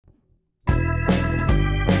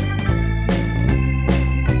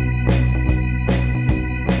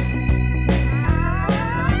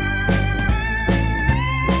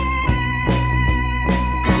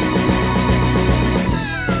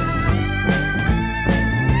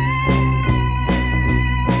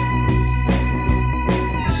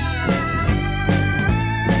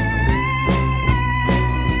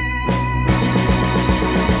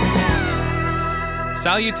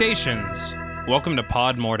Salutations! Welcome to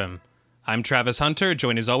Pod Mortem. I'm Travis Hunter,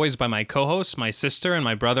 joined as always by my co-hosts, my sister, and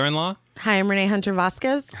my brother-in-law. Hi, I'm Renee Hunter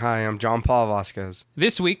Vasquez. Hi, I'm John Paul Vasquez.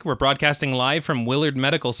 This week, we're broadcasting live from Willard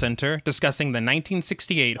Medical Center, discussing the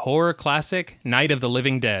 1968 horror classic, Night of the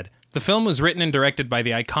Living Dead. The film was written and directed by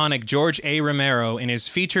the iconic George A. Romero in his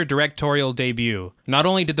feature directorial debut. Not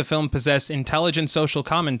only did the film possess intelligent social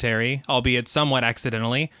commentary, albeit somewhat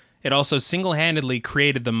accidentally, it also single-handedly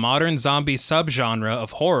created the modern zombie subgenre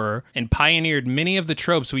of horror and pioneered many of the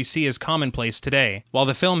tropes we see as commonplace today. While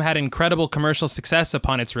the film had incredible commercial success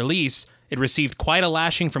upon its release, it received quite a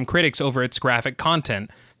lashing from critics over its graphic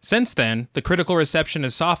content. Since then, the critical reception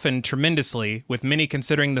has softened tremendously, with many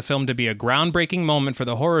considering the film to be a groundbreaking moment for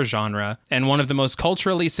the horror genre and one of the most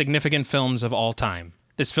culturally significant films of all time.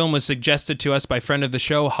 This film was suggested to us by friend of the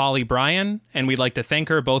show, Holly Bryan, and we'd like to thank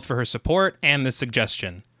her both for her support and this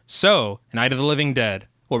suggestion. So, Night of the Living Dead,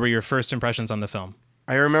 what were your first impressions on the film?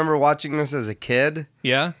 I remember watching this as a kid,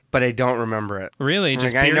 Yeah? but I don't remember it. Really?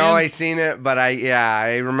 Just I period? know I seen it, but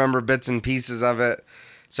I remember bits and pieces of it.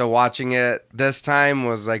 So watching it this time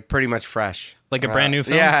was like pretty much fresh. Like a brand new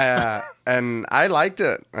film? Yeah. And I liked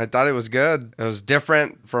it. I thought it was good. It was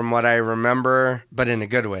different from what I remember, but in a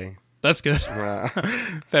good way. That's good.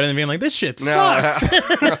 Better than being like, this shit No, sucks.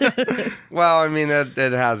 Well, I mean, it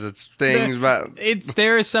has its things, but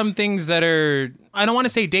There are some things that are, I don't want to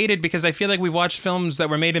say dated because I feel like we watched films that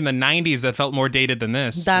were made in the 90s that felt more dated than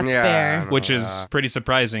this, That's Yeah. fair. which is pretty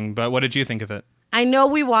surprising. But what did you think of it? I know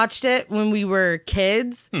we watched it when we were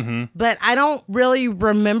kids, but I don't really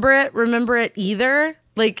remember it either.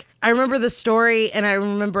 Like, I remember the story and I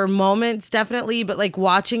remember moments, definitely, but like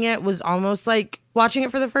watching it was almost like watching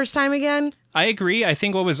it for the first time again. I agree. I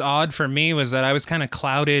think what was odd for me was that I was kind of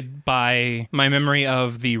clouded by my memory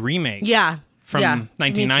of the remake Yeah. from yeah, me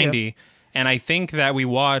 1990. And I think that we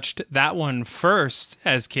watched that one first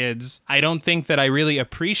as kids. I don't think that I really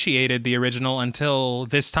appreciated the original until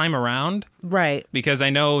this time around, too. Right. because I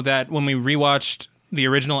know that when we rewatched the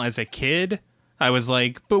original as a kid, I was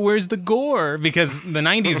like, but where's the gore? Because the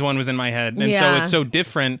 90s one was in my head. And so Yeah. it's so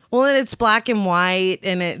different. Well, and it's black and white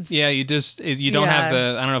and it's... Yeah, you don't have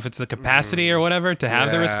the, I don't know if it's the capacity or whatever to have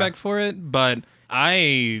the Yeah. respect for it, but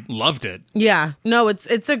I loved it. Yeah. No,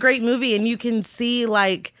 it's a great movie and you can see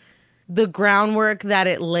like the groundwork that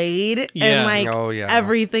it laid Yeah. and like Oh, yeah.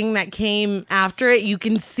 everything that came after it. You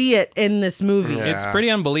can see it in this movie. Yeah. It's pretty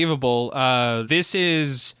unbelievable. This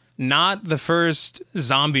is not the first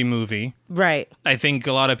zombie movie. Right. I think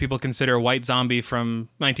a lot of people consider White Zombie from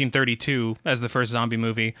 1932 as the first zombie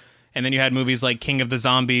movie. And then you had movies like King of the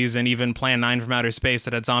Zombies and even Plan 9 from Outer Space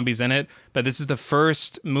that had zombies in it. But this is the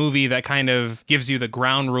first movie that kind of gives you the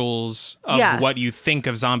ground rules of Yeah. what you think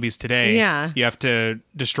of zombies today. Yeah. You have to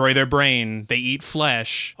destroy their brain. They eat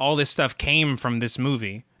flesh. All this stuff came from this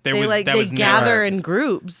movie. They gather never, in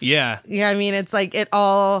groups. Yeah. Yeah, I mean, it's like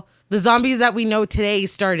the zombies that we know today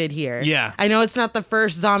started here. Yeah. I know it's not the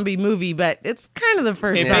first zombie movie, but it's kind of the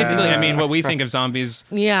first. It zombie basically, movie. I mean, what we think of zombies,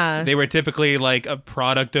 Yeah. they were typically like a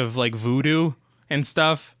product of like voodoo and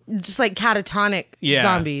stuff. Just like catatonic Yeah.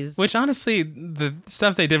 zombies. Which honestly, the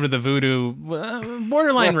stuff they did with the voodoo,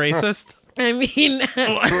 borderline racist. I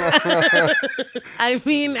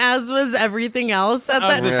mean, as was everything else at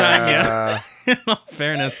that The time. time, yeah. In all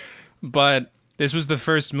fairness. But this was the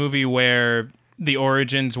first movie where the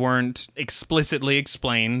origins weren't explicitly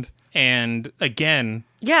explained. And again,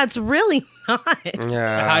 Yeah, it's really not.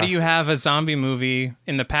 yeah. how do you have a zombie movie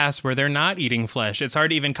in the past where they're not eating flesh? It's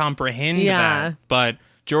hard to even comprehend Yeah. that. But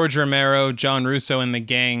George Romero, John Russo, and the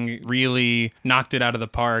gang really knocked it out of the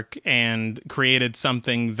park and created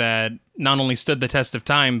something that not only stood the test of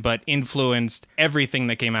time, but influenced everything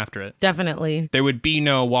that came after it. Definitely. There would be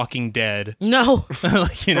no Walking Dead, No.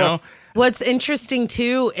 you know? What's interesting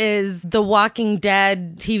too is the Walking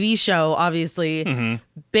Dead TV show, obviously,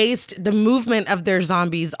 based the movement of their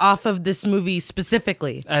zombies off of this movie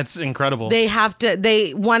specifically. That's incredible.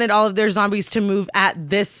 They wanted all of their zombies to move at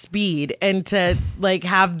this speed and to like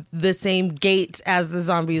have the same gait as the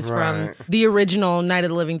zombies from Right. the original Night of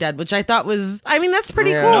the Living Dead, which I thought was, I mean, that's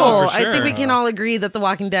pretty Yeah. cool. No, for I think sure. we can all agree that the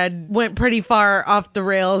Walking Dead went pretty far off the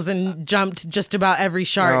rails and jumped just about every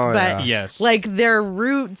shark, Oh, but yeah. Yes. like their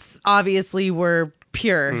roots obviously were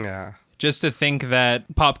pure. Yeah. Just to think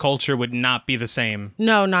that pop culture would not be the same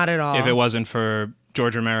No, not at all. if it wasn't for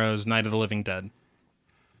George Romero's Night of the Living Dead.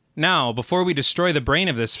 Now, before we destroy the brain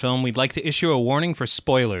of this film, we'd like to issue a warning for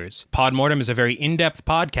spoilers. Podmortem is a very in-depth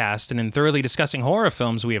podcast, and in thoroughly discussing horror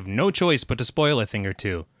films, we have no choice but to spoil a thing or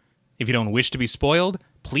two. If you don't wish to be spoiled,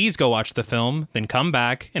 please go watch the film, then come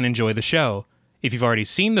back and enjoy the show. If you've already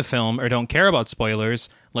seen the film or don't care about spoilers,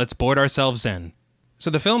 let's board ourselves in. So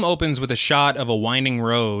the film opens with a shot of a winding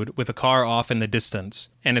road with a car off in the distance.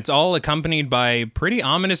 And it's all accompanied by pretty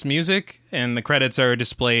ominous music, and the credits are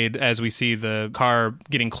displayed as we see the car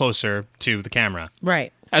getting closer to the camera.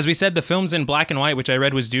 Right. As we said, the film's in black and white, which I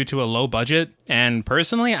read was due to a low budget. And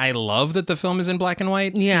personally, I love that the film is in black and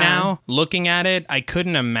white now. Looking at it, I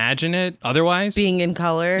couldn't imagine it otherwise. Being in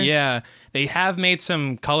color. Yeah. They have made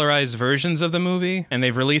some colorized versions of the movie, and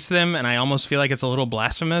they've released them, and I almost feel like it's a little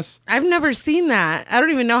blasphemous. I've never seen that. I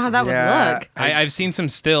don't even know how that would look. I've seen some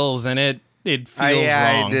stills, and it feels wrong.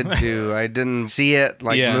 I did too. I didn't see it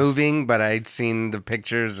moving, but I'd seen the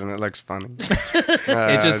pictures and it looks funny.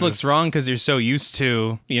 It just looks wrong because you're so used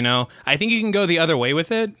to, I think you can go the other way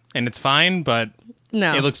with it and it's fine, but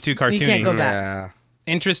no, it looks too cartoony. You can't go back. Yeah.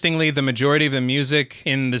 Interestingly, the majority of the music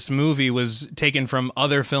in this movie was taken from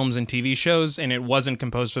other films and TV shows, and it wasn't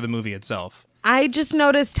composed for the movie itself. I just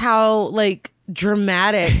noticed how,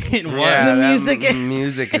 dramatic It was. the music is.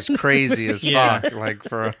 Music is crazy as fuck.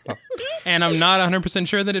 And I'm not 100%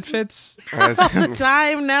 sure that it fits.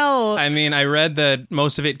 Time, no. I mean, I read that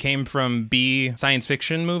most of it came from B science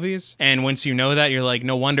fiction movies, and once you know that, you're like,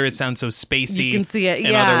 no wonder it sounds so spacey You can see it, and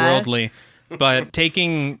yeah. otherworldly. But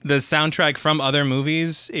taking the soundtrack from other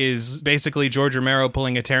movies is basically George Romero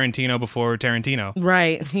pulling a Tarantino before Tarantino.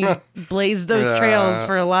 Right. He blazed those trails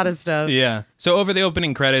for a lot of stuff. Yeah. So over the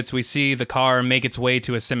opening credits, we see the car make its way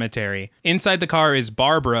to a cemetery. Inside the car is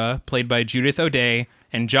Barbara, played by Judith O'Dea,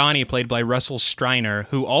 and Johnny, played by Russell Streiner,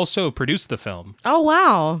 who also produced the film. Oh,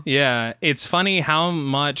 wow. Yeah, it's funny how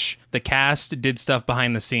much the cast did stuff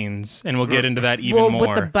behind the scenes, and we'll get into that even more.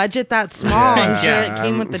 With the budget that small, I'm sure Yeah. it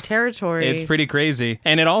came with the territory. It's pretty crazy.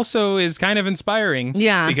 And it also is kind of inspiring.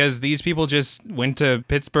 Yeah. Because these people just went to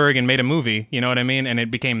Pittsburgh and made a movie, you know what I mean? And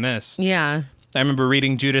it became this. Yeah. I remember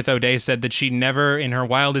reading Judith O'Dea said that she never in her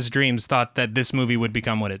wildest dreams thought that this movie would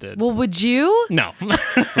become what it did. Well, would you? No.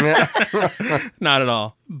 Not at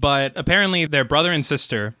all. But apparently they're brother and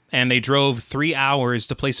sister, and they drove 3 hours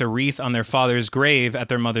to place a wreath on their father's grave at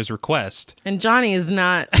their mother's request. And Johnny is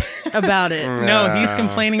not about it. No, he's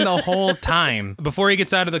complaining the whole time. Before he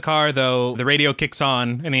gets out of the car, though, the radio kicks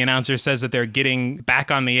on, and the announcer says that they're getting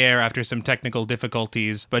back on the air after some technical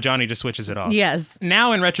difficulties, but Johnny just switches it off. Yes.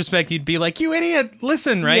 Now, in retrospect, you'd be like, you idiot,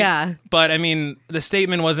 listen, right? Yeah. But, I mean, the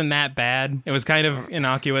statement wasn't that bad. It was kind of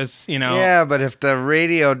innocuous, Yeah, but if the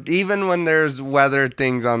radio, even when there's weather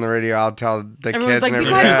things on the radio, I'll tell the Everyone's kids like, and "Be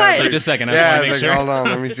everything. quiet, quiet." For just a second, I Yeah, just want it's to make sure. hold on,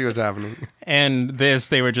 let me see what's happening. And this,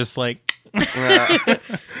 they were just like,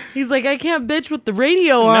 He's like, I can't bitch with the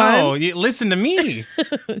radio on. no, listen to me.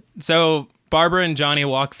 So Barbara and Johnny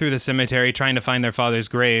walk through the cemetery trying to find their father's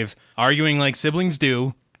grave, arguing like siblings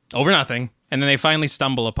do, over nothing. And then they finally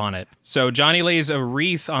stumble upon it. So Johnny lays a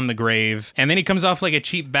wreath on the grave, and then he comes off like a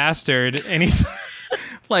cheap bastard, and he's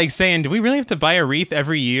like saying, do we really have to buy a wreath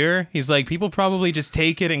every year? He's like, people probably just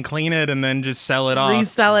take it and clean it and then just sell it off.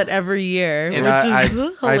 Resell it every year, which I is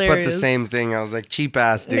put hilarious. the same thing. I was like, cheap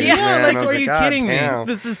ass dude. Yeah, man. like, I was are you "God kidding me?" damn."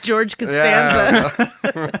 This is George Costanza.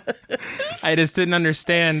 Yeah. I just didn't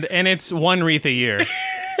understand. And it's one wreath a year.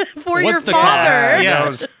 For your What's the father. cost? Yeah, That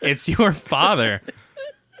was- it's your father.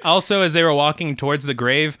 Also, as they were walking towards the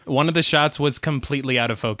grave, one of the shots was completely out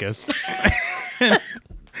of focus.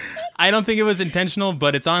 I don't think it was intentional,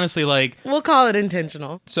 but it's honestly like... We'll call it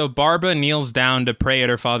intentional. So Barbara kneels down to pray at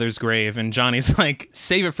her father's grave, and Johnny's like,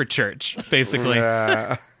 save it for church, basically.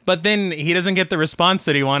 Yeah. But then he doesn't get the response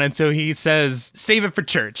that he wanted, so he says, save it for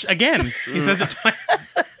church. Again, he says it twice.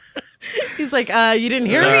 He's like, you didn't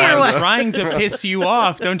hear me or I'm what? trying to piss you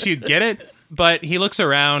off. Don't you get it? But he looks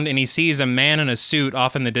around and he sees a man in a suit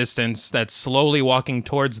off in the distance that's slowly walking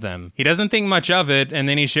towards them. He doesn't think much of it, and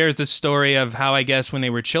then he shares this story of how, I guess, when they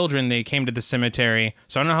were children, they came to the cemetery.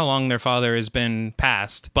 So I don't know how long their father has been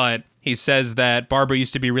passed, but he says that Barbara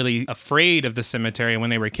used to be really afraid of the cemetery when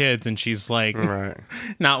they were kids, and she's like, Right.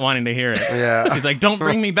 not wanting to hear it. Yeah. She's like, don't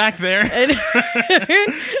bring me back there.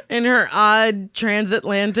 In her odd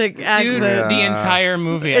transatlantic accent. Dude, the entire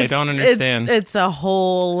movie, I don't understand. It's a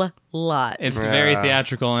whole lot. It's very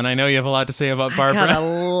theatrical, and I know you have a lot to say about I Barbara. got a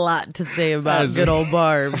lot to say about As good we- old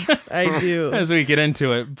Barb. I do. As we get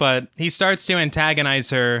into it, but he starts to antagonize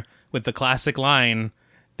her with the classic line,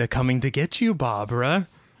 "They're coming to get you, Barbara."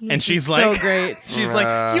 And she's so like, great. she's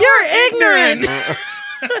like, You're ignorant.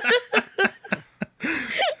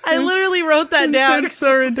 I literally wrote that down. that's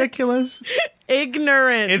so ridiculous.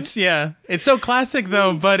 Ignorant. It's so classic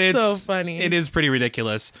though, but it's so funny. It is pretty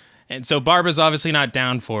ridiculous. And so Barbara's obviously not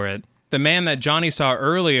down for it. The man that Johnny saw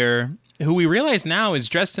earlier, who we realize now is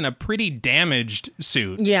dressed in a pretty damaged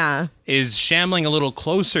suit, Yeah. is shambling a little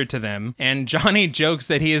closer to them, and Johnny jokes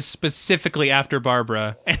that he is specifically after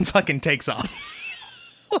Barbara and fucking takes off.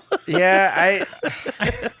 Yeah,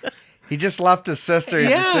 he just left his sister. He's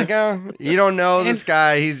just Yeah. like, oh, you don't know this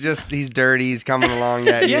guy. He's dirty. He's coming along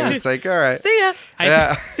at you. Yeah. And it's like, all right. See ya.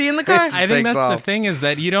 Yeah. See you in the car. I think takes that's off. the thing is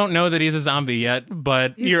that you don't know that he's a zombie yet,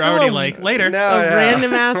 but He's you're still already a- like, later. No, A yeah.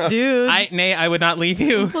 random ass dude. I would not leave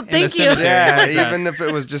you in the thank you. cemetery. Yeah, like that. even if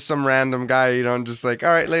it was just some random guy, you don't just like, all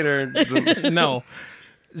right, later. No.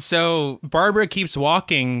 So Barbara keeps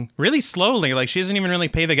walking really slowly, like she doesn't even really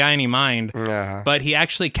pay the guy any mind. Yeah. But he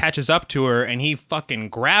actually catches up to her and he fucking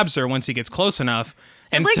grabs her once he gets close enough.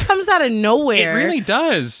 it And like so- comes out of it nowhere. really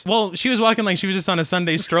does. Well, she was walking like she was just on a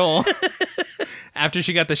Sunday stroll after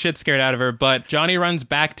she got the shit scared out of her. But Johnny runs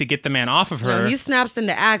back to get the man off of No, her. he snaps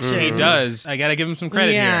into action. He does. I gotta give him some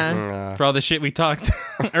credit Yeah. here for all the shit we talked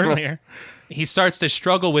earlier. He starts to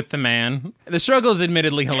struggle with the man. The struggle is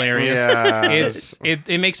admittedly hilarious. Yeah.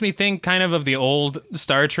 It makes me think kind of the old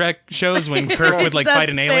Star Trek shows when Kirk would like That's fight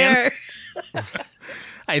an alien. fair.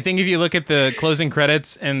 I think if you look at the closing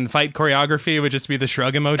credits and fight choreography, it would just be the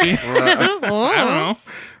shrug emoji. I don't know.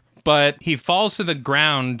 But he falls to the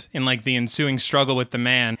ground in like the ensuing struggle with the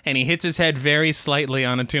man, and he hits his head very slightly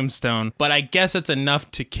on a tombstone. But I guess it's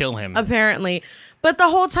enough to kill him. Apparently. But the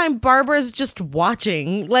whole time Barbara's just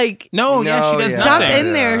watching. Like, No, yeah, she No, does yeah. jump nothing.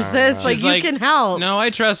 in there, sis. Like, She's you can help. No,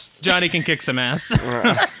 I trust Johnny can kick some ass.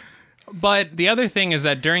 But the other thing is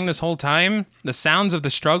that during this whole time, the sounds of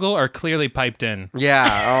the struggle are clearly piped in. Yeah.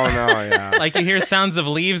 Oh, no. Yeah. Like you hear sounds of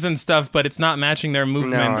leaves and stuff, but it's not matching their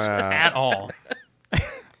movements No, at all.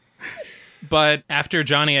 But after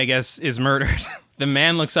Johnny, I guess, is murdered, the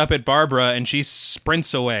man looks up at Barbara and she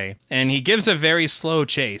sprints away. And he gives a very slow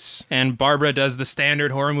chase. And Barbara does the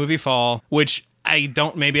standard horror movie fall, which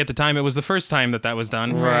maybe at the time it was the first time that was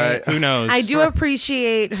done. Right. Who knows? I do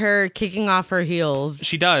appreciate her kicking off her heels.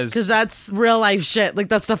 She does. Because that's real life shit. Like,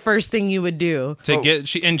 that's the first thing you would do.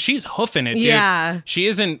 She's hoofing it, dude. Yeah. She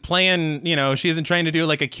isn't playing, she isn't trying to do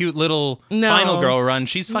like a cute little No. Final Girl run.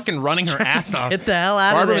 She's fucking running her ass off. Get the hell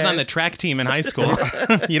out Barbara of was there. on the track team in high school.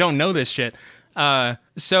 You don't know this shit.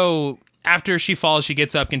 So after she falls, she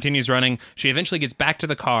gets up, continues running. She eventually gets back to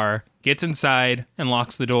the car, gets inside, and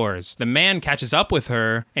locks the doors. The man catches up with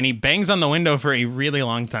her, and he bangs on the window for a really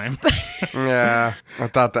long time. Yeah. I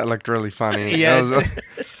thought that looked really funny. Yeah. That was-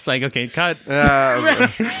 It's like, okay, cut.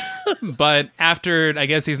 yeah. But after, I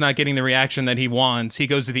guess he's not getting the reaction that he wants, he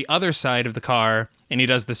goes to the other side of the car and he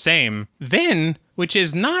does the same. Then, which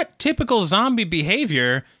is not typical zombie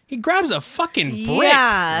behavior, he grabs a fucking brick.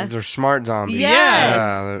 Yeah. They're smart zombies. Yes.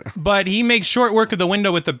 Yeah. they're- But he makes short work of the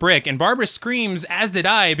window with the brick. And Barbara screams, as did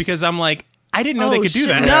I, because I'm like, I didn't know they could do shit,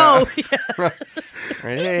 that. No.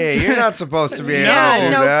 Hey, you're not supposed to be able Yeah, to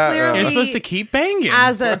do no, that. clearly- You're supposed to keep banging.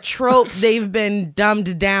 As a trope, they've been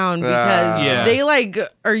dumbed down because Yeah. they like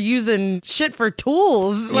are using shit for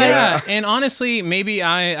tools. Like, Yeah, and honestly, maybe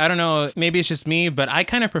I don't know, maybe it's just me, but I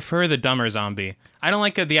kind of prefer the dumber zombie. I don't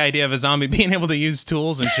like the idea of a zombie being able to use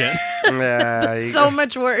tools and shit. Yeah. you- so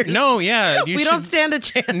much worse. No, yeah. we don't stand a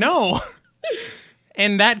chance. No.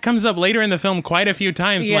 And that comes up later in the film quite a few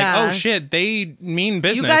times. I'm Yeah. like, oh shit, they mean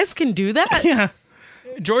business. You guys can do that? Yeah.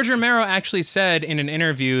 George Romero actually said in an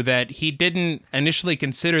interview that he didn't initially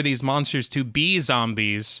consider these monsters to be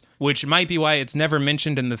zombies, which might be why it's never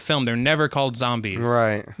mentioned in the film. They're never called zombies.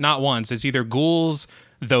 Right. Not once. It's either ghouls,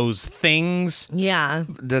 those things. Yeah.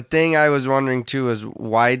 The thing I was wondering too is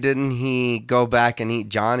why didn't he go back and eat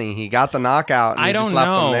Johnny? He got the knockout and I he don't just left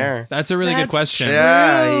know. him there. That's a really good That's question. true.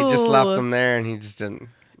 Yeah, he just left him there and he just didn't.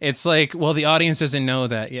 It's like, well, the audience doesn't know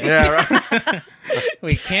that yet. Yeah, right.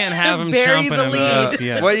 We can't have him Bury chomping the him lead. just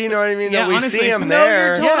yet. Well, you know what I mean? Yeah, That we honestly, see him no, No, there.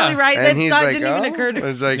 you're totally Yeah. right. And That he's thought like, didn't even occur to It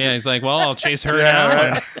was like, Yeah, he's like, well, I'll chase her Yeah, now.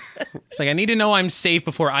 right. It's like, I need to know I'm safe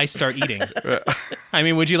before I start eating. I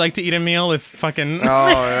mean, would you like to eat a meal if fucking oh,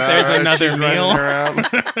 yeah, there's right, another she's running meal around.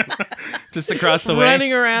 just across the way?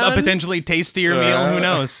 Running around. A potentially tastier meal. Who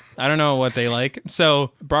knows? I don't know what they like.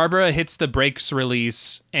 So Barbara hits the brakes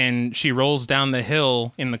release and she rolls down the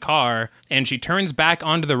hill in the car and she turns back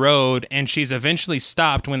onto the road and she's eventually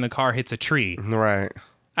stopped when the car hits a tree. Right.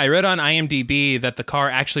 I read on IMDb that the car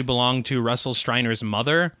actually belonged to Russell Striner's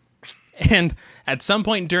mother. And at some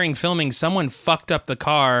point during filming, someone fucked up the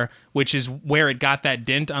car, which is where it got that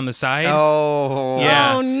dent on the side. Oh.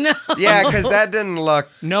 Yeah. Oh, no. Yeah, because that didn't look.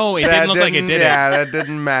 No, it that didn't look like it did Yeah, that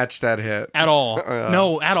didn't match that hit. at all.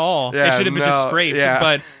 No, at all. Yeah, it should have been just no, scraped. yeah.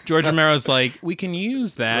 But George Romero's like, we can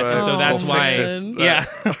use that. And so Right. that's Oh, why. man. Yeah.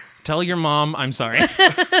 Tell your mom I'm sorry.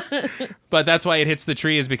 But that's why it hits the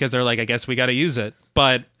tree is because they're like, I guess we got to use it.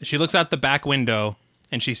 But she looks out the back window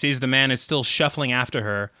and she sees the man is still shuffling after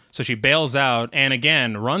her. So she bails out and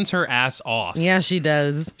again runs her ass off. Yeah, she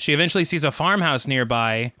does. She eventually sees a farmhouse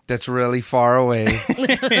nearby. That's really far away.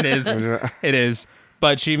 It is. It is.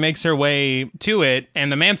 But she makes her way to it,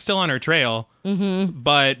 and the man's still on her trail. Mm-hmm.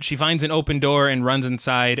 But she finds an open door and runs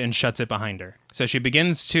inside and shuts it behind her. So she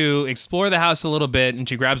begins to explore the house a little bit, and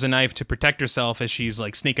she grabs a knife to protect herself as she's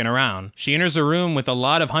like sneaking around. She enters a room with a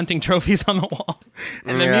lot of hunting trophies on the wall,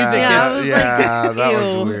 and the music gets that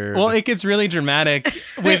was ew. weird. well, it gets really dramatic.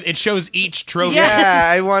 With it shows each trophy. Yeah,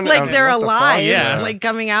 I wonder. Like they're what the fuck? alive, Yeah. like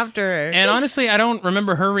coming after her. And honestly, I don't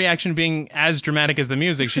remember her reaction being as dramatic as the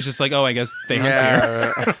music. She's just like, oh, I guess they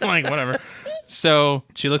hunt here. Like, whatever. So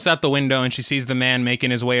she looks out the window and she sees the man making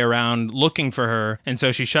his way around looking for her. And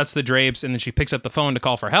so she shuts the drapes and then she picks up the phone to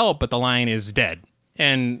call for help, but the lion is dead.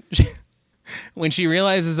 And when she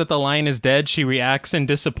realizes that the lion is dead, she reacts in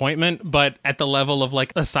disappointment, but at the level of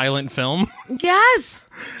like a silent film. Yes.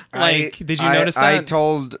 Like, did you notice that? I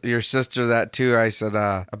told your sister that too. I said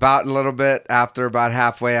about a little bit after about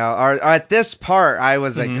halfway out, or at this part, I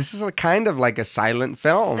was like, "This is kind of like a silent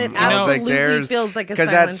film." It I was absolutely feels like a because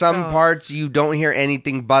silent at some film. parts you don't hear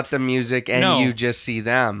anything but the music, and No. you just see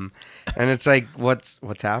them, and it's like, what's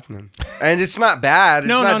happening? And it's not bad. It's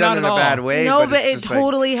No, not no, done not in at a bad all. way. No, but it's it just like-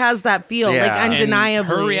 totally has that feel, Yeah. like And And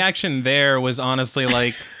undeniably. her reaction there was honestly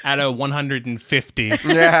like at a 150.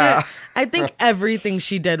 yeah. I think everything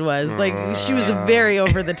she did was like she was very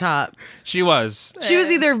over the top. She was. She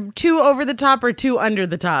was either too over the top or too under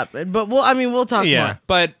the top. But we'll talk Yeah, more.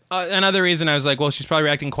 but another reason I was like, well, she's probably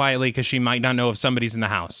reacting quietly because she might not know if somebody's in the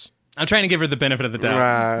house. I'm trying to give her the benefit of the doubt.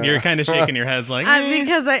 Right. You're kind of shaking your head like,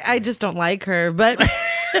 Because I just don't like her, but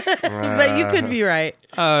but you could be right.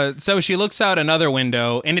 So she looks out another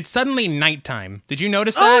window and it's suddenly nighttime. Did you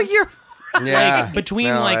notice that? Oh, you're Yeah. Like between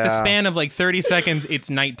No, like the yeah. span of like 30 seconds, it's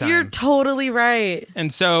nighttime. you're totally right. And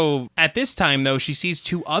so at this time, though, she sees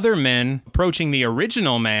two other men approaching the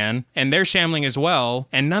original man, and they're shambling as well.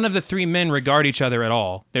 And none of the three men regard each other at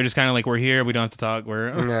all. They're just kind of like, we're here. We don't have to talk.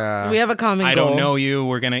 Yeah. We have a common I goal. don't know you.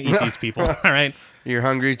 We're going to eat these people. All right. You're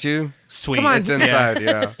hungry too? Sweet. Come on. It's inside,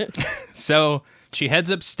 yeah. So she heads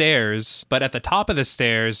upstairs, but at the top of the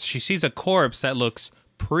stairs, she sees a corpse that looks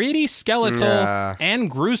pretty skeletal Yeah. and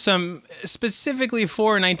gruesome, specifically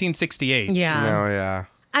for 1968. Yeah. No, yeah.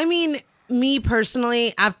 I mean, me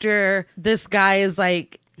personally, after this guy is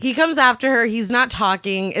like, he comes after her, he's not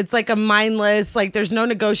talking. It's like a mindless, like there's no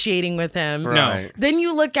negotiating with him. No. Right. Then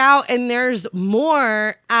you look out and there's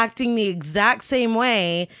more acting the exact same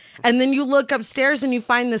way. And then you look upstairs and you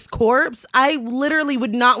find this corpse. I literally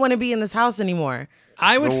would not want to be in this house anymore.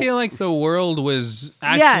 I would feel like the world was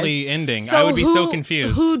actually Yes. ending. So I would be so who-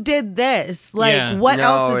 confused. Who did this? Like, Yeah. what No,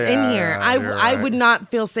 else is in yeah, here? you're I right. would not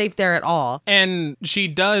feel safe there at all. And she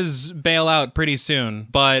does bail out pretty soon.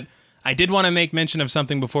 But I did want to make mention of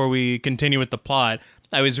something before we continue with the plot.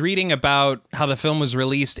 I was reading about how the film was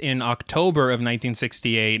released in October of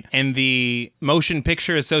 1968, and the Motion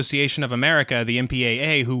Picture Association of America, the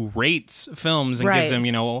MPAA, who rates films and gives Right.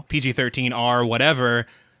 them, PG-13, R, whatever,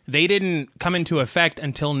 they didn't come into effect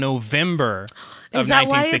until November of Is that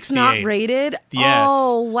why 1968. it's not rated? Yes.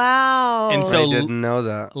 Oh, wow. And so I didn't know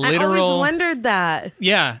that. I literal always wondered that.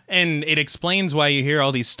 Yeah, and it explains why you hear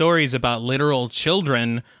all these stories about literal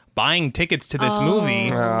children buying tickets to this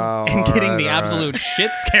movie Oh, and getting alright, the alright. absolute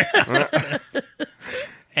shit scared.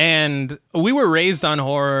 And we were raised on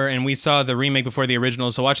horror and we saw the remake before the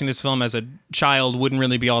original, so watching this film as a child wouldn't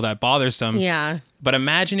really be all that bothersome. Yeah. But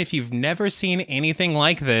imagine if you've never seen anything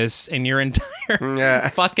like this in your entire Yeah.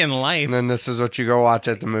 fucking life. And then this is what you go watch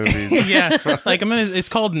at the movies. Yeah, like it's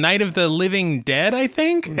called Night of the Living Dead, I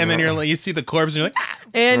think. And then you see the corpse and you're like, ah!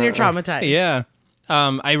 And you're traumatized. Yeah.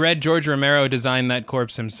 I read George Romero designed that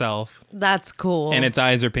corpse himself, That's cool. and its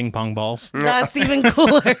eyes are ping pong balls. That's even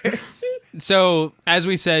cooler. So, as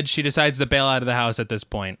we said, she decides to bail out of the house at this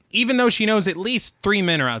point, even though she knows at least 3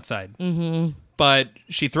 men are outside. Mm-hmm. But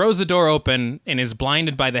she throws the door open and is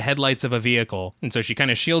blinded by the headlights of a vehicle. And so she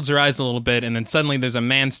kind of shields her eyes a little bit, and then suddenly there's a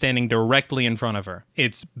man standing directly in front of her.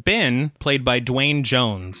 It's Ben, played by Dwayne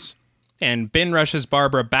Jones. And Ben rushes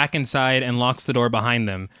Barbara back inside and locks the door behind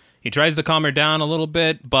them. He tries to calm her down a little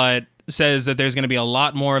bit, but says that there's going to be a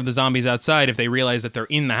lot more of the zombies outside if they realize that they're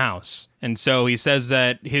in the house. And so he says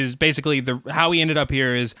that how he ended up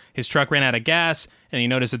here is his truck ran out of gas, and he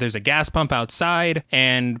noticed that there's a gas pump outside,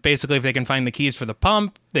 and basically if they can find the keys for the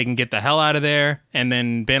pump, they can get the hell out of there. And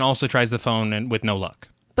then Ben also tries the phone and with no luck.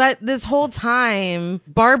 But this whole time,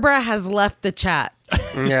 Barbara has left the chat.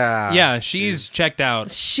 Yeah. Yeah, she's checked out.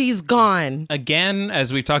 She's gone. Again,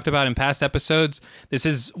 as we've talked about in past episodes, this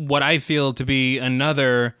is what I feel to be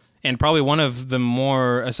another and probably one of the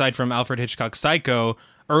more, aside from Alfred Hitchcock's Psycho,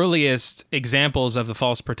 earliest examples of the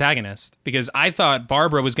false protagonist. Because I thought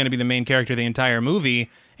Barbara was going to be the main character of the entire movie,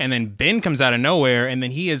 and then Ben comes out of nowhere, and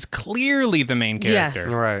then he is clearly the main character. Yes.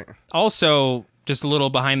 Right. Also, just a little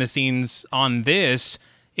behind the scenes on this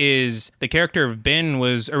is the character of Ben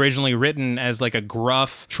was originally written as like a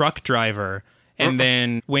gruff truck driver. And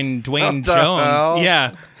then when Dwayne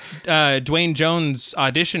Jones, Dwayne Jones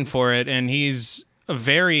auditioned for it, and he's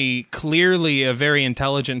clearly a very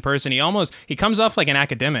intelligent person. He comes off like an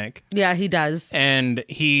academic. Yeah, he does. And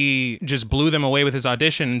he just blew them away with his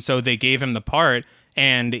audition, so they gave him the part.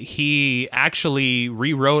 And he actually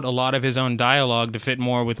rewrote a lot of his own dialogue to fit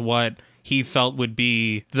more with what he felt would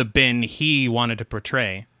be the Ben he wanted to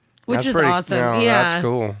portray. Which That's is pretty- awesome. no, Yeah. That's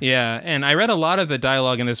cool. Yeah, and I read a lot of the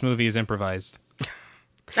dialogue in this movie is improvised.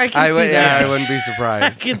 I can see that. I wouldn't be I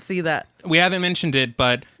surprised. can see that. We haven't mentioned it,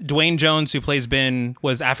 but Dwayne Jones, who plays Ben,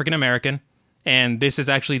 was African American, and this is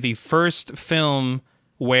actually the first film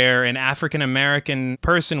where an African American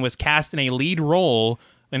person was cast in a lead role,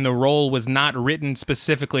 and the role was not written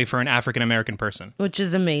specifically for an African American person. Which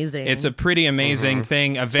is amazing. It's a pretty amazing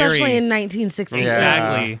thing. Especially in 1960s. Yeah.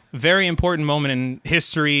 Exactly. Very important moment in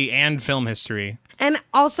history and film history. And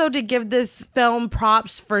also to give this film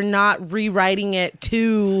props for not rewriting it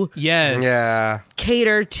to Yes. Yeah.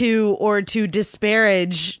 cater to or to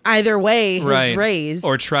disparage either way his race.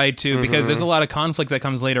 Or try to, because there's a lot of conflict that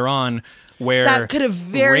comes later on where That could have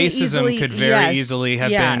very racism easily- could very yes, easily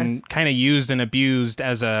have yeah. been kind of used and abused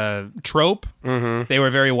as a trope. They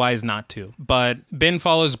were very wise not to. But Ben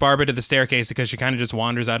follows Barbara to the staircase because she kind of just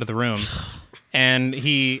wanders out of the room. And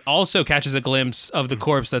he also catches a glimpse of the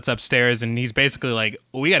corpse that's upstairs, and he's basically like,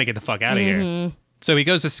 we got to get the fuck out of here. So he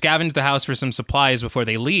goes to scavenge the house for some supplies before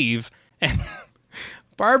they leave, and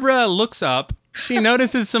Barbara looks up. She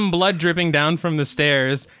notices some blood dripping down from the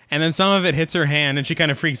stairs, and then some of it hits her hand, and she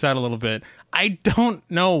kind of freaks out a little bit. I don't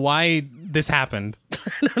know why this happened.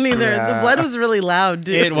 I don't either. Yeah. The blood was really loud,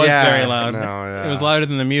 dude. It was Yeah, very loud. no, yeah. It was louder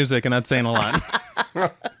than the music, and that's saying a lot.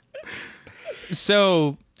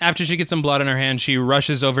 So after she gets some blood on her hand, she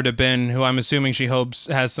rushes over to Ben, who I'm assuming she hopes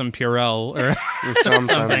has some Purell or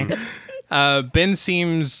something. Ben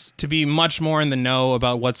seems to be much more in the know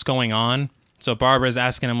about what's going on. So Barbara's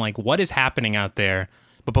asking him, like, what is happening out there?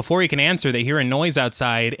 But before he can answer, they hear a noise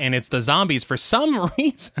outside, and it's the zombies, for some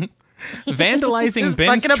reason, vandalizing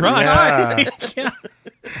Ben's fucking up truck. his Yeah.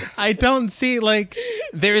 I don't see, like,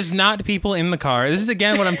 there's not people in the car. This is,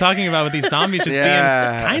 again, what I'm talking about with these zombies just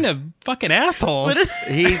Yeah. being kind of fucking assholes.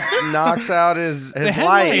 He knocks out his light.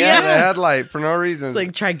 headlight, Yeah, yeah. the headlight for no reason. It's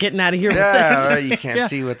like, try getting out of here yeah, with right, you can't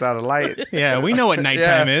see without a light. Yeah, we know what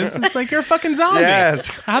nighttime Yeah. is. It's like, you're a fucking zombie. Yes.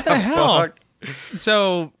 How the hell? Fuck.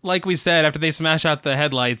 So, like we said, after they smash out the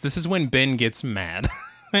headlights, this is when Ben gets mad.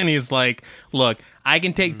 And he's like, look, I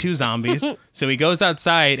can take 2 zombies. So he goes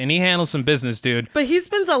outside and he handles some business, dude. But he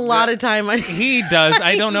spends a lot of time on He does.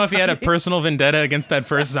 I don't know if he had a personal vendetta against that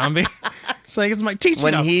first zombie. It's like, it's my teaching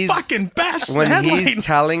When to he's- fucking bash the When headlight. he's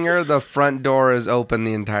telling her the front door is open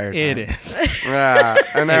the entire time. It is. Yeah.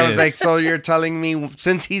 And I It was is. like, so you're telling me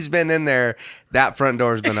since he's been in there, that front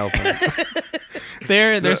door's been open.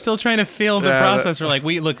 They're still trying to feel the Yeah, process. We're like,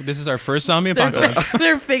 look, this is our first zombie apocalypse.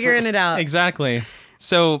 they're figuring it out. Exactly.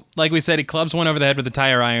 So, like we said, he clubs one over the head with a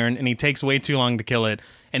tire iron, and he takes way too long to kill it.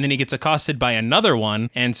 And then he gets accosted by another one,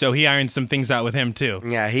 and so he irons some things out with him, too.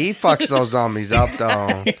 Yeah, he fucks those zombies up,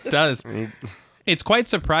 though. It does. It's quite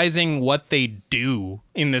surprising what they do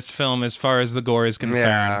in this film as far as the gore is concerned.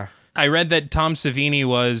 Yeah. I read that Tom Savini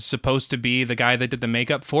was supposed to be the guy that did the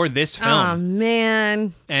makeup for this film. Oh,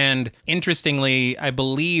 man. And interestingly, I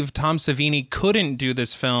believe Tom Savini couldn't do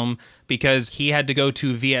this film because he had to go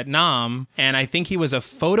to Vietnam, and I think he was a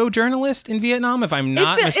photojournalist in Vietnam, if I'm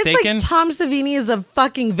not mistaken. It's like Tom Savini is a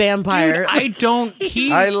fucking vampire. Dude, I don't.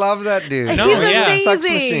 I love that dude. No, He's yeah. amazing. Sex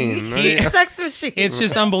machine. He's a sex machine. It's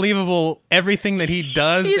just unbelievable everything that he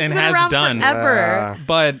does He's and been has around done. forever.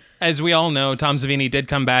 But as we all know, Tom Savini did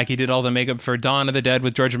come back. He did all the makeup for Dawn of the Dead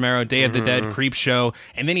with George Romero, Day of the Dead, Creep Show,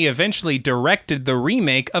 and then he eventually directed the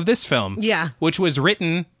remake of this film. Yeah. Which was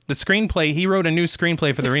written, the screenplay, he wrote a new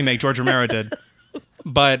screenplay for the remake, George Romero did.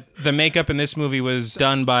 But the makeup in this movie was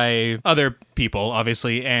done by other people,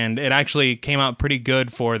 obviously, and it actually came out pretty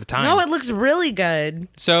good for the time. No, it looks really good.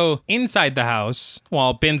 So, inside the house,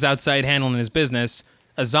 while Ben's outside handling his business,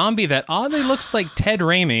 a zombie that oddly looks like Ted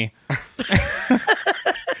Raimi,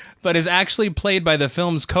 but is actually played by the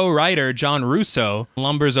film's co-writer, John Russo,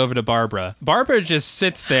 lumbers over to Barbara. Barbara just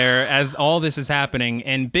sits there as all this is happening,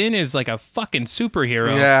 and Ben is like a fucking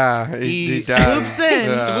superhero. Yeah, he does. swoops in.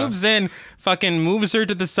 Yeah. Swoops in, fucking moves her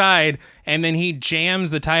to the side, and then he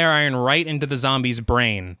jams the tire iron right into the zombie's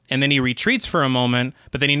brain. And then he retreats for a moment,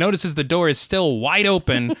 but then he notices the door is still wide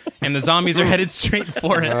open, and the zombies are headed straight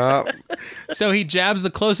for it. So he jabs the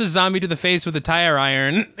closest zombie to the face with the tire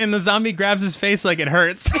iron, and the zombie grabs his face like it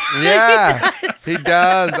hurts. Yeah, he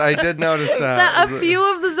does. I did notice that. A few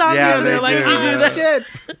of the zombies Yeah, are they like, do. "You do that Shit.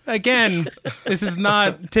 Again, this is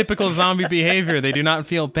not typical zombie behavior. They do not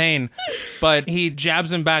feel pain. But he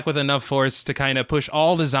jabs him back with enough force to kind of push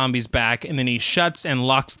all the zombies back, and then he shuts and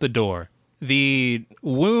locks the door. The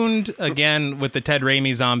wound, again, with the Ted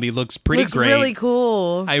Raimi zombie looks pretty Looks great. really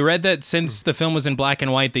cool. I read that since the film was in black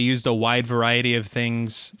and white, they used a wide variety of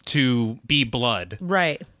things to be blood.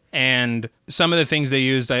 Right. And some of the things they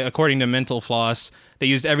used, according to Mental Floss, they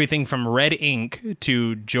used everything from red ink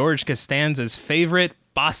to George Costanza's favorite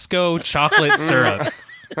Bosco chocolate syrup.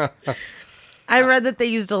 I read that they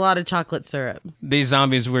used a lot of chocolate syrup. These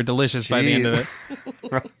zombies were delicious by the end of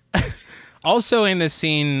it. Also in this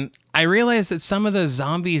scene, I realized that some of the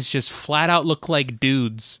zombies just flat out look like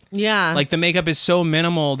dudes. Yeah. Like the makeup is so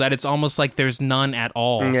minimal that it's almost like there's none at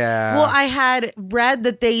all. Yeah. Well, I had read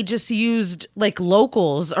that they just used like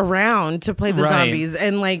locals around to play the Right. zombies.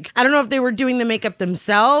 And like, I don't know if they were doing the makeup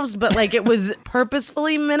themselves, but like it was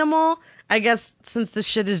purposefully minimal. I guess since the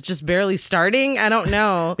shit is just barely starting, I don't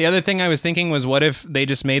know. The other thing I was thinking was, what if they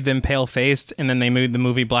just made them pale-faced and then they made the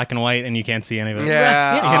movie black and white and you can't see any of it?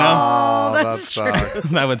 yeah. You know? Oh, That's that sucks.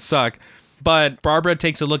 That would suck. But Barbara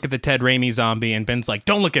takes a look at the Ted Raimi zombie, and Ben's like,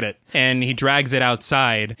 don't look at it. And he drags it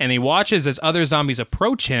outside, and he watches as other zombies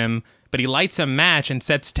approach him, but he lights a match and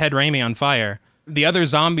sets Ted Raimi on fire. The other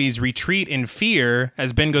zombies retreat in fear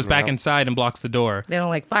as Ben goes back inside and blocks the door. They don't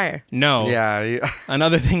like fire. No. Yeah.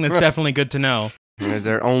 Another thing that's definitely good to know.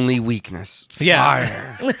 Their only weakness. Yeah.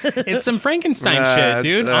 Fire. It's some Frankenstein shit,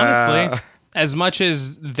 dude, honestly. As much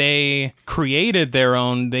as they created their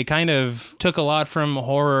own, they kind of took a lot from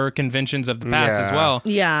horror conventions of the past as Yeah. well.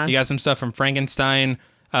 Yeah. You got some stuff from Frankenstein.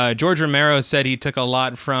 George Romero said he took a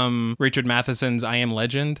lot from Richard Matheson's I Am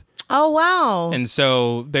Legend. Oh, wow. And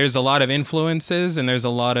so there's a lot of influences and there's a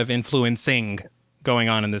lot of influencing going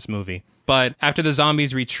on in this movie. But after the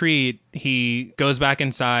zombies retreat, he goes back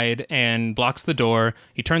inside and blocks the door.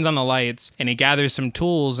 He turns on the lights and he gathers some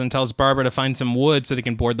tools and tells Barbara to find some wood so they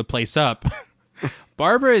can board the place up.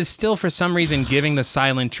 Barbara is still, for some reason, giving the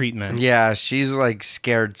silent treatment. Yeah, she's like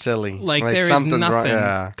scared silly. Like there is something's nothing wrong.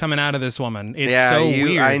 Yeah. coming out of this woman. It's Yeah, so you,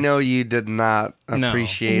 weird. I know you did not No.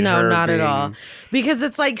 appreciate No, her not at being- all. Because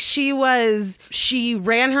it's like she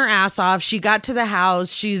ran her ass off. She got to the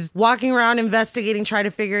house. She's walking around investigating, trying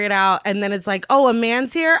to figure it out. And then it's like, oh, a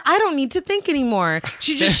man's here? I don't need to think anymore.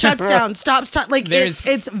 She just shuts down, stops. Like,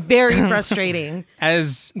 it's very frustrating.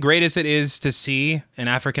 As great as it is to see an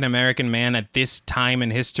African-American man at this time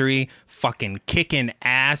in history fucking kicking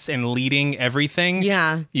ass and leading everything,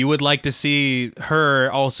 Yeah. you would like to see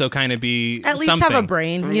her also kind of be At least something. have a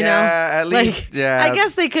brain, you Yeah, know? at least, Like, yeah, I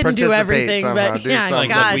guess they couldn't do participate everything, somehow, but do yeah, something.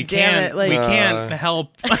 God we damn can't, it. Like, we can't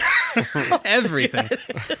help everything.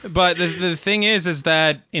 But the thing is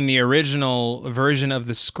that in the original version of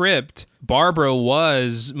the script, Barbara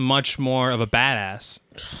was much more of a badass.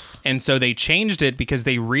 And so they changed it because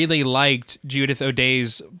they really liked Judith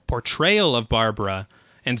O'Dea's portrayal of Barbara.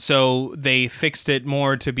 And so they fixed it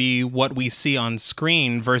more to be what we see on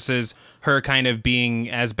screen versus her kind of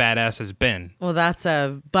being as badass as Ben. well, that's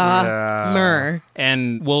a bummer.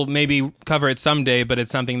 And we'll maybe cover it someday, but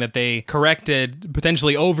it's something that they corrected,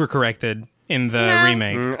 potentially overcorrected in the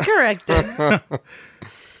remake. Corrected.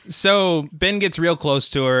 So Ben gets real close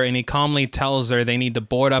to her and he calmly tells her they need to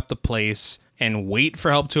board up the place and wait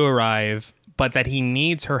for help to arrive, but that he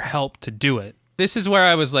needs her help to do it. This is where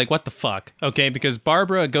I was like, what the fuck? Okay, because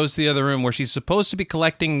Barbara goes to the other room where she's supposed to be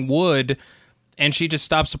collecting wood and she just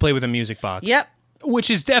stops to play with a music box. Yep.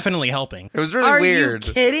 Which is definitely helping. It was really Are weird.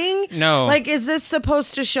 you kidding? No. Like, is this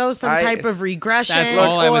supposed to show some type of regression? That's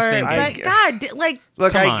all I was or- thinking. But God, like,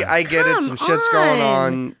 Look, Come on. I get it. Come Some shit's going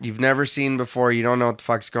on. on. You've never seen before. You don't know what the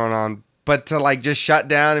fuck's going on. But to like just shut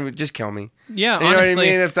down and just kill me. Yeah, You know honestly. what I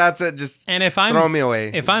mean? If that's it, just And if I'm throw me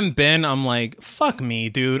away. If I'm Ben, I'm like, fuck me,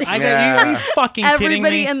 dude. I got Yeah. you. Are you fucking kidding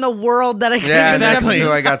everybody me? in the world that I could yeah, have Exactly. that's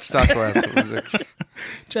who I got stuck with. It was like-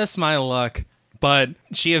 Just my luck. But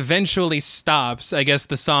she eventually stops. I guess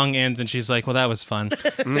the song ends and she's like, well, that was fun.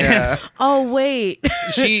 yeah. Oh, wait.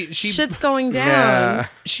 She Shit's going down. Yeah.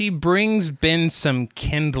 she brings Ben some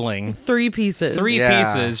kindling. 3 pieces. 3 Yeah.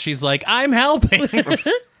 pieces. She's like, I'm helping.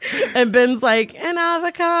 And Ben's like, an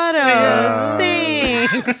avocado. Yeah.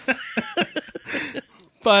 Thanks.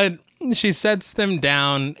 But she sets them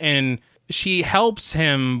down and she helps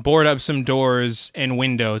him board up some doors and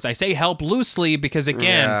windows. I say help loosely because,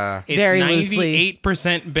 again, Yeah. it's Very loosely.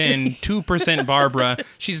 98% Ben, 2% Barbara.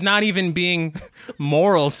 She's not even being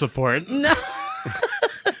moral support. No.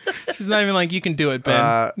 She's not even like, you can do it,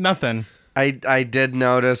 Ben. Nothing. I did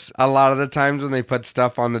notice a lot of the times when they put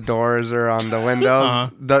stuff on the doors or on the windows,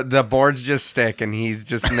 the boards just stick and he's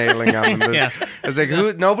just nailing them. Yeah. It's like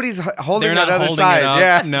nobody's holding They're that not other holding side. it up.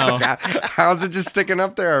 Yeah, No. It's like, how's it just sticking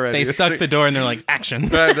up there already? They stuck the door and they're like, action.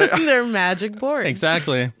 They're magic boards.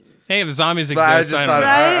 Exactly. Hey, if zombies But I exist, just I thought don't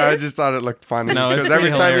know. Right? I just thought it looked funny No, it's because every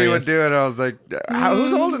pretty time he would hilarious. do it, I was like,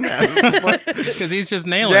 "Who's holding that?" Because he's just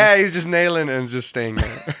nailing. Yeah, he's just nailing it and just staying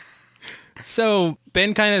there. So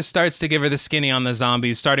Ben kind of starts to give her the skinny on the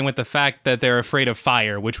zombies, starting with the fact that they're afraid of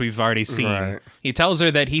fire, which we've already seen. Right. He tells her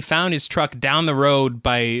that he found his truck down the road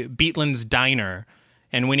by Beatland's Diner.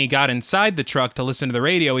 And when he got inside the truck to listen to the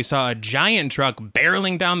radio, he saw a giant truck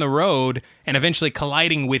barreling down the road and eventually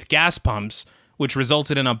colliding with gas pumps, which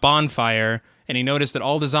resulted in a bonfire. And he noticed that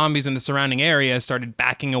all the zombies in the surrounding area started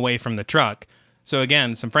backing away from the truck. So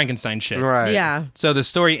again, some Frankenstein shit. Right. Yeah. So the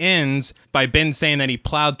story ends by Ben saying that he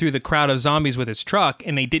plowed through the crowd of zombies with his truck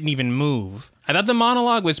and they didn't even move. I thought the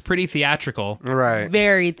monologue was pretty theatrical. Right.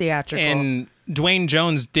 Very theatrical. And Dwayne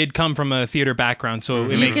Jones did come from a theater background, so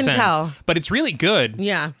it makes can sense. tell. But it's really good.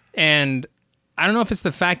 yeah. And I don't know if it's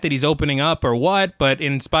the fact that he's opening up or what, but it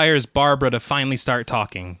inspires Barbara to finally start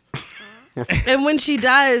talking. And when she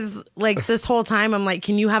does, like this whole time, I'm like,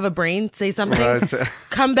 can you have a brain? Say something. Right.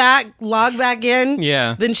 Come back, log back in.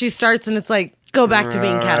 Yeah. Then she starts and it's like, go back to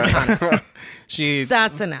being catatonic. She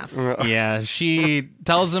That's enough. Yeah, she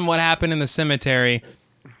tells him what happened in the cemetery.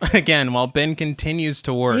 Again, while Ben continues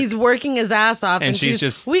to work. He's working his ass off, and she's she's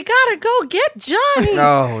just- we gotta go get Johnny.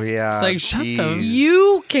 Oh yeah. It's like, shut the- Jeez.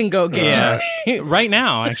 You can go get Yeah. Johnny. Right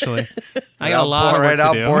now, actually. I got a I'll lot of pour work right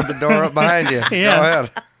to do. out, board the door up behind you. Yeah.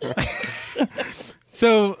 Go ahead.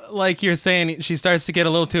 So, like you're saying, she starts to get a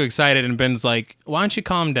little too excited, and Ben's like, why don't you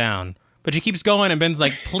calm down? But she keeps going, and Ben's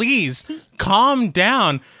like, please, calm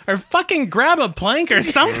down. Or fucking grab a plank or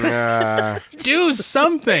something. Do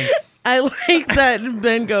something. I like that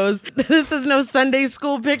Ben goes, this is no Sunday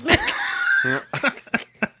school picnic.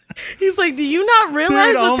 He's like, do you not realize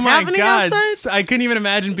Dude, what's oh my happening God. outside? I couldn't even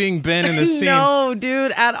imagine being Ben in this scene. No,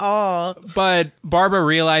 dude, at all. But Barbara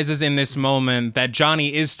realizes in this moment that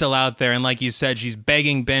Johnny is still out there. And like you said, she's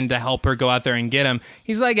begging Ben to help her go out there and get him.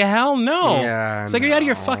 He's like, hell no. Yeah, It's like, are you out of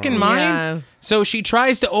your fucking mind? Yeah. So she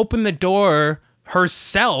tries to open the door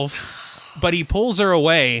herself, but he pulls her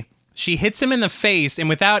away. She hits him in the face, and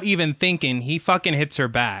without even thinking, he fucking hits her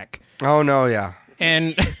back. Oh no, yeah.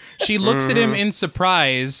 And she looks at him in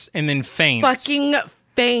surprise and then faints. Fucking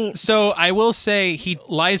faint. So I will say he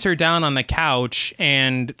lies her down on the couch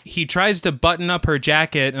and he tries to button up her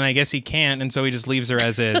jacket, and I guess he can't, and so he just leaves her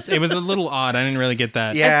as is. It was a little odd. I didn't really get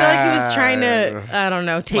that. Yeah. I feel like he was trying to, I don't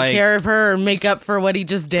know, take Like- care of her or make up for what he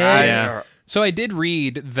just did. Yeah. So I did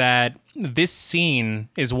read that this scene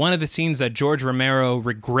is one of the scenes that George Romero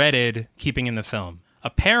regretted keeping in the film.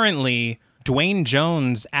 Apparently, Dwayne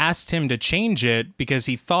Jones asked him to change it because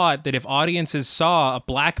he thought that if audiences saw a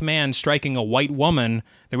black man striking a white woman,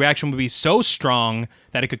 the reaction would be so strong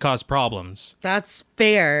that it could cause problems. That's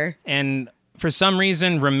fair. And for some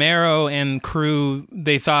reason, Romero and crew,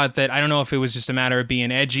 they thought that, I don't know if it was just a matter of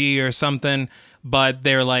being edgy or something, but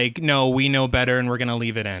they're like, no, we know better and we're going to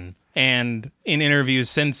leave it in. And in interviews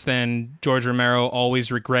since then, George Romero always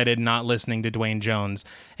regretted not listening to Dwayne Jones.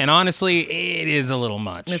 And honestly, it is a little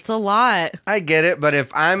much. It's a lot. I get it, but if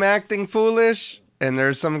I'm acting foolish and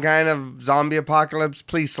there's some kind of zombie apocalypse,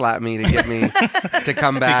 please slap me to get me to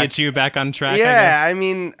come to back. get you back on track, I Yeah, guess. I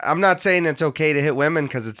mean, I'm not saying it's okay to hit women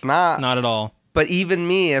because it's not. Not at all. But even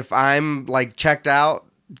me, if I'm like checked out,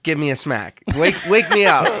 give me a smack. Wake me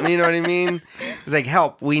up. You know what I mean? It's like,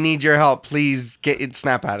 help. We need your help. Please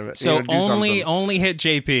snap out of it. So You know, do only hit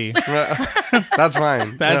JP. something. That's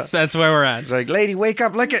fine. That's where we're at. It's like, lady, wake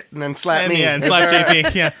up, lick it, and then slap And me. yeah, and slap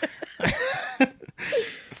JP. Yeah.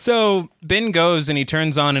 So Ben goes and he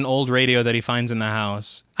turns on an old radio that he finds in the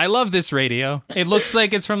house. I love this radio. It looks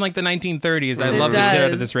like it's from like the 1930s. I love the shit out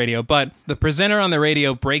does. of this radio. But the presenter on the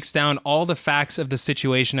radio breaks down all the facts of the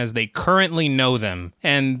situation as they currently know them.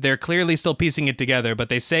 And they're clearly still piecing it together. But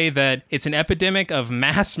they say that it's an epidemic of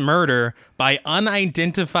mass murder by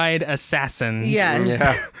unidentified assassins. Yes.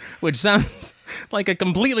 Yeah. Which sounds like a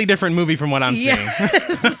completely different movie from what I'm seeing.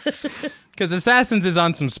 Yeah. Because Assassins is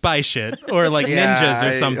on some spy shit or like Yeah, ninjas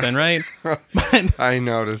or something, right? But I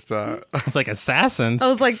noticed that. it's like Assassins. I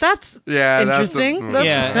was like, that's Yeah, interesting. That's,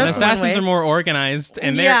 Yeah, and that's one Assassins way. are more organized,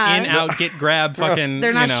 and they're Yeah. in, out, get, grab, fucking.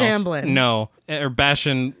 They're not you know, shambling. No, or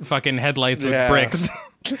bashing fucking headlights with Yeah. bricks.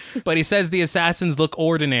 But he says the assassins look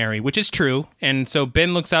ordinary, which is true. And so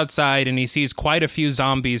Ben looks outside and he sees quite a few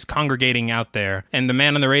zombies congregating out there. And the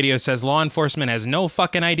man on the radio says law enforcement has no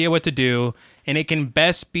fucking idea what to do, and it can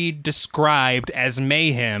best be described as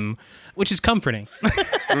mayhem, which is comforting.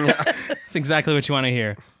 It's exactly what you want to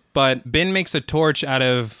hear. But Ben makes a torch out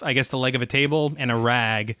of, I guess, the leg of a table and a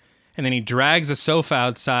rag. And then he drags a sofa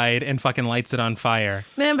outside and fucking lights it on fire.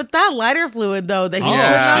 Man, but that lighter fluid though that he Oh, put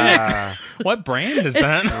on there. Yeah. What brand is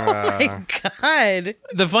that? Oh my god.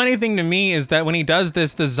 The funny thing to me is that when he does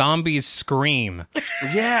this, the zombies scream,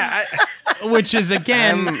 Yeah. which is,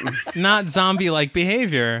 again, not zombie-like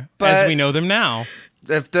behavior as But- we know them now.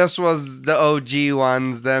 If this was the OG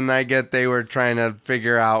ones, then I get they were trying to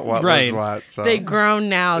figure out what Right. was what. So. They groan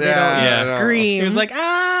now. They Yeah, don't I know. scream. He was like,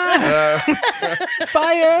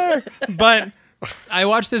 fire! But I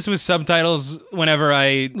watch this with subtitles whenever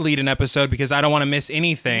I lead an episode because I don't want to miss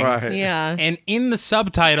anything. Right. yeah. And in the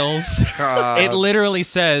subtitles, God. it literally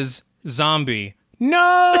says zombie. No!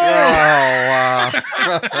 Oh wow.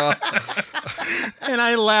 And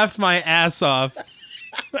I laughed my ass off.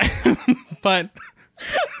 But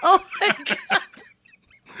Oh my god.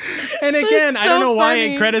 and again, I don't so know why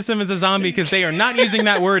funny. it credits him as a zombie because they are not using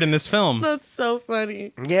that word in this film That's so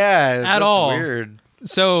funny. Yeah. That's all. Weird.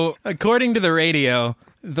 So, according to the radio,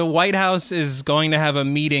 the White House is going to have a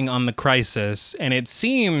meeting on the crisis, and it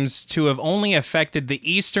seems to have only affected the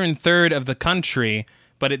eastern third of the country.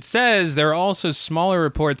 But it says there are also smaller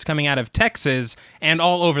reports coming out of Texas and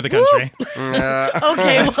all over the country.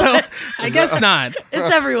 Okay, well, So I guess not.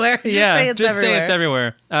 it's everywhere. Just say it's everywhere. say it's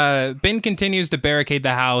everywhere. Ben continues to barricade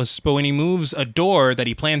the house, but when he moves a door that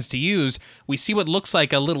he plans to use, we see what looks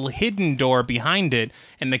like a little hidden door behind it,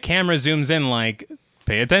 and the camera zooms in like,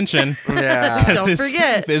 pay attention. Yeah. Don't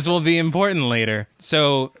forget. This will be important later.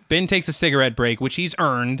 So Ben takes a cigarette break, which he's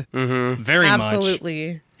earned very much.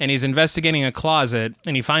 Absolutely. And he's investigating a closet,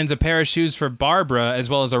 and he finds a pair of shoes for Barbara, as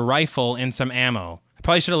well as a rifle and some ammo. I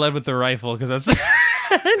probably should have led with the rifle, because that's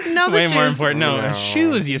No, the way more shoes. important. No, No.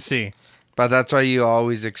 shoes, you see. But that's why you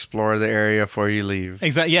always explore the area before you leave.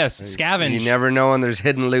 Exactly. Yes, scavenge. You never know when there's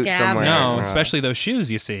hidden loot Scavenge. somewhere. No, especially those shoes,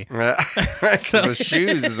 you see. The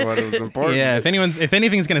shoes is what was important. Yeah, if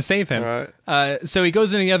anything's gonna save him. Right. So he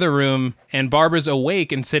goes in the other room, and Barbara's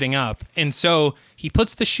awake and sitting up, and so he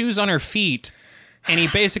puts the shoes on her feet, and he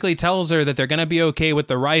basically tells her that they're gonna be okay with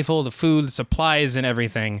the rifle, the food, the supplies, and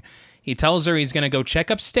everything. He tells her he's going to go check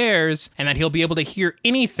upstairs and that he'll be able to hear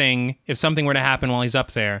anything if something were to happen while he's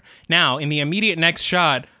up there. Now, in the immediate next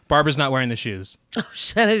shot, Barbara's not wearing the shoes. Oh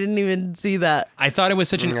shit! I didn't even see that. I thought it was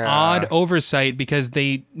such an Yeah. odd oversight because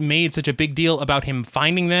they made such a big deal about him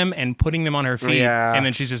finding them and putting them on her feet. Yeah. And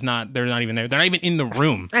then she's just not, they're not even there. They're not even in the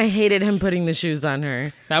room. I hated him putting the shoes on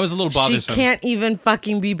her. That was a little bothersome. She can't even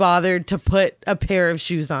fucking be bothered to put a pair of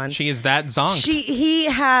shoes on. She is that zonked. He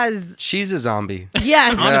has She's a zombie.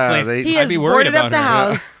 yes. Honestly, He I'd has be worried boarded up about the her.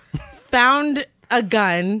 house, found a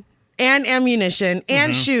gun and ammunition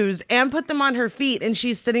and Mm-hmm. shoes, and put them on her feet, and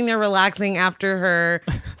she's sitting there relaxing after her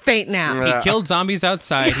faint nap. He killed zombies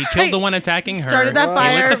outside. He killed the one attacking her. Started that He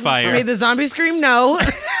fire, lit the fire. made the zombie scream no,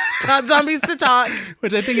 taught zombies to talk.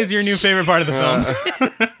 Which I think is your new favorite part of the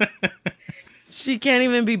film. She can't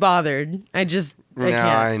even be bothered. I Yeah, can't.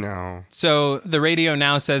 I know. So the radio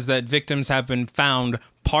now says that victims have been found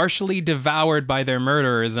partially devoured by their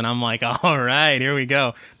murderers, and I'm like, all right, here we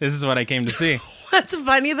go. This is what I came to see. What's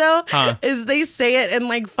funny though Huh. is they say it in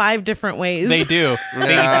like 5 different ways. They do.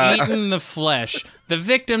 Yeah. They've eaten the flesh. The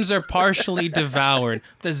victims are partially devoured.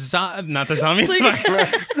 Not the zombies.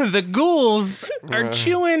 The ghouls are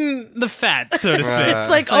chewing the fat, so to speak. It's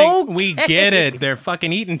like, okay. We get it. They're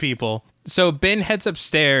fucking eating people. So Ben heads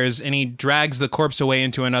upstairs and he drags the corpse away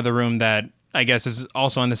into another room that I guess is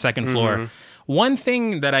also on the second floor. One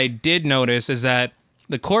thing that I did notice is that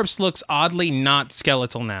the corpse looks oddly not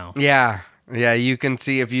skeletal now. Yeah. Yeah, you can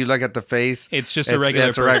see if you look at the face. It's just a regular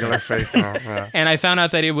It's a person. regular face now. Yeah. And I found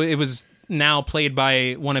out that it was now played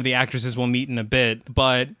by one of the actresses we'll meet in a bit,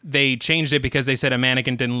 but they changed it because they said a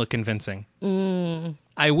mannequin didn't look convincing.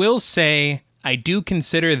 I will say I do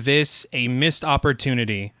consider this a missed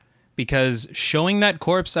opportunity because showing that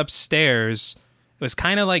corpse upstairs was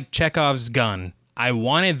kind of like Chekhov's gun. I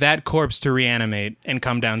wanted that corpse to reanimate and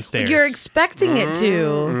come downstairs. You're expecting it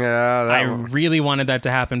to. Yeah, I really wanted that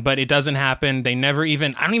to happen, but it doesn't happen. They never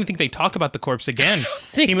even, I don't even think they talk about the corpse again.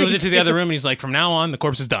 He moves it to the other room and he's like, from now on, the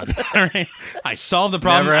corpse is done. All right? I solved the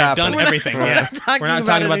problem. Never I've done happened. everything. We're Yeah. not talking We're not about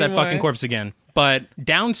talking it about that anymore. fucking corpse again. But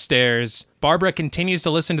downstairs, Barbara continues to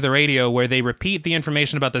listen to the radio where they repeat the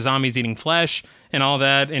information about the zombies eating flesh and all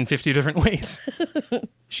that in 50 different ways.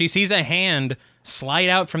 She sees a hand slide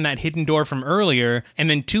out from that hidden door from earlier, and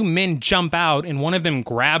then 2 men jump out, and one of them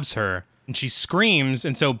grabs her. And she screams,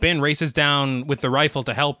 and so Ben races down with the rifle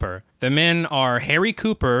to help her. The men are Harry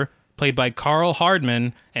Cooper, played by Carl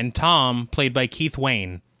Hardman, and Tom, played by Keith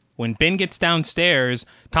Wayne. When Ben gets downstairs,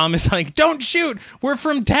 Tom is like, don't shoot, we're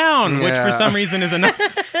from town, which for Yeah. some reason is enough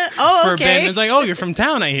Oh, for okay. Ben. It's like, oh, you're from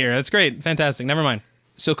town, I hear. That's great. Fantastic. Never mind.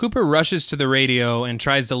 So Cooper rushes to the radio and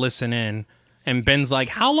tries to listen in. And Ben's like,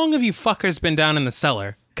 how long have you fuckers been down in the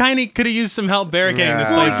cellar? Kinda could have used some help barricading this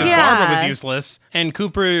Yeah. place because Yeah. Barbara was useless. And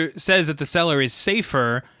Cooper says that the cellar is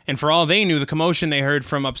safer. And for all they knew, the commotion they heard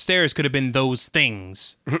from upstairs could have been those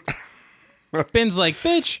things. Ben's like,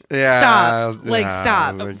 bitch. Yeah, Stop. Like, yeah,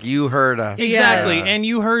 stop. like, you heard us. Exactly. Yeah. And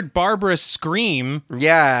you heard Barbara scream.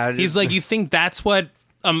 Yeah. He's like, you think that's what,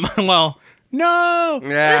 well, no.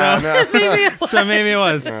 yeah, no. So maybe it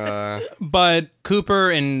was. Uh, But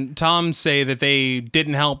Cooper and Tom say that they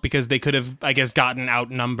didn't help because they could have, I guess, gotten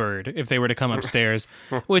outnumbered if they were to come upstairs,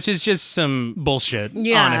 which is just some bullshit,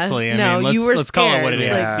 Yeah. honestly. I No, mean, you were let's call it what it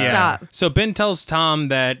scared. is. Like, Yeah. stop. So Ben tells Tom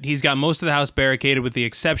that he's got most of the house barricaded with the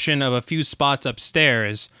exception of a few spots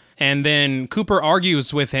upstairs. And then Cooper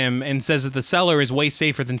argues with him and says that the cellar is way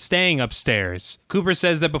safer than staying upstairs. Cooper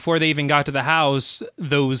says that before they even got to the house,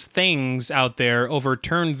 those things out there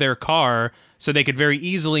overturned their car so they could very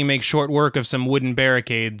easily make short work of some wooden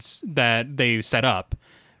barricades that they set up.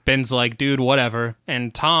 Ben's like, dude, whatever.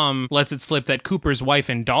 And Tom lets it slip that Cooper's wife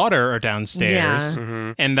and daughter are downstairs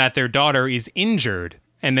and that their daughter is injured.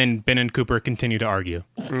 And then Ben and Cooper continue to argue.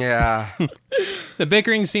 yeah. The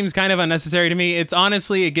bickering seems kind of unnecessary to me. It's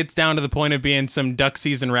honestly, it gets down to the point of being some duck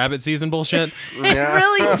season, rabbit season bullshit. It Yeah.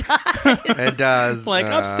 really does. It does. Like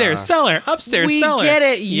upstairs cellar, upstairs We cellar. get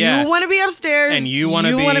it. You Yeah. want to be upstairs. And you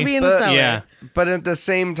wanna be- in the But- cellar. Yeah. But at the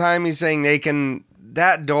same time, he's saying they can.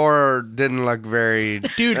 That door didn't look very.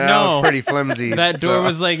 Dude, it was no. pretty flimsy. That door so-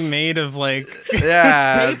 was like made of like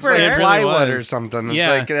yeah, it's paper. like It really plywood or was. something. It's Yeah.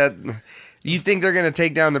 like that. You think they're gonna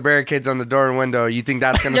take down the barricades on the door and window? You think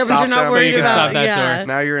that's gonna Yeah, but stop you're not them? worried you can about stop that yeah. door.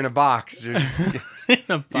 Now you're in a box. You're, in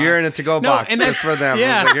a box. you're in a to-go No, box. and That's that's- for them.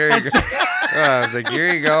 yeah, It's like, here you go. It's like,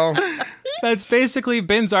 here you go. That's basically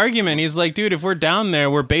Ben's argument. He's like, dude, if we're down there,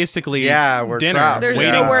 we're basically Yeah, we're dinner. trapped. There's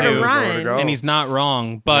waiting nowhere to to run. go. And he's not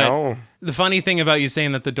wrong. But No. the funny thing about you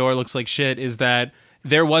saying that the door looks like shit is that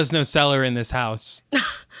there was no cellar in this house.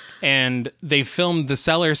 And they filmed the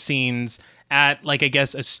cellar scenes at, like, I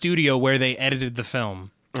guess, a studio where they edited the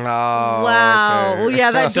film. Oh, Wow. okay. Well,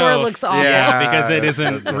 yeah, that door So- looks awful. Yeah, Yeah, because it it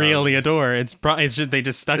isn't does. really a door. It's just they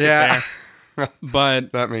just stuck Yeah. it there.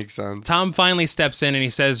 But That makes sense. Tom finally steps in and he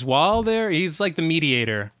says, while there, he's like the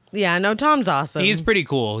mediator. Yeah, no, Tom's awesome. He's pretty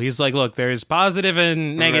cool. He's like, look, there's positive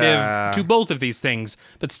and negative Yeah. to both of these things,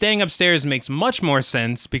 but staying upstairs makes much more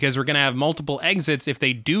sense because we're going to have multiple exits if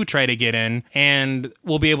they do try to get in, and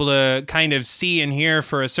we'll be able to kind of see and hear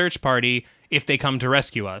for a search party if they come to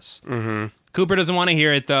rescue us. Mm-hmm. Cooper doesn't want to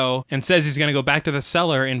hear it, though, and says he's going to go back to the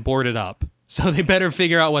cellar and board it up. So they better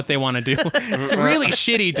figure out what they want to do. It's really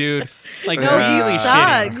shitty, dude. Like, no, really he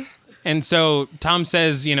shitty. sucks. And so Tom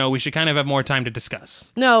says, you know, we should kind of have more time to discuss.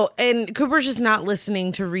 No, and Cooper's just not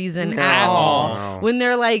listening to reason No. at all. No. When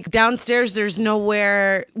they're like downstairs, there's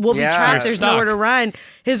nowhere. We'll be Yeah. trapped. You're There's stuck. nowhere to run.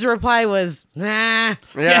 His reply was, "Nah,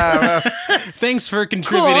 Yeah. Thanks for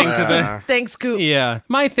contributing Cool. to the... Yeah. thanks, Coop." Yeah.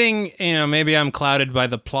 My thing, you know, maybe I'm clouded by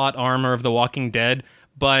the plot armor of The Walking Dead,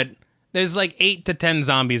 but there's like 8 to 10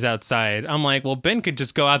 zombies outside. I'm like, well, Ben could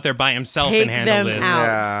just go out there by himself Take and handle them this. out.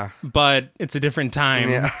 Yeah. But it's a different time.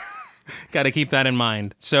 Yeah. Got to keep that in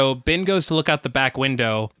mind. So Ben goes to look out the back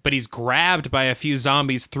window, but he's grabbed by a few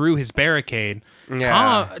zombies through his barricade.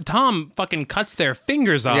 Yeah. Tom fucking cuts their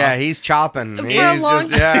fingers off. Yeah, he's chopping. For a long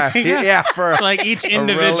yeah, for Like each a really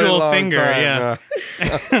individual long finger. time.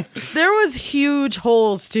 Yeah. There was huge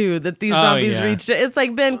holes too that these Oh, zombies yeah. reached. It's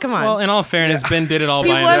like, Ben, come on. Well, in all fairness, Ben did it all he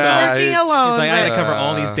by was himself. working he's- alone. He's like, I had to but- cover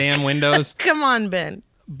all these damn windows. come on, Ben.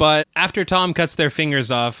 But after Tom cuts their fingers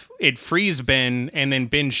off, it frees Ben, and then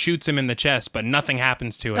Ben shoots him in the chest, but nothing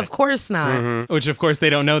happens to it. Of course not. Which, of course, they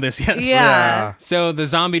don't know this yet. Yeah. So the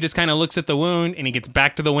zombie just kind of looks at the wound, and he gets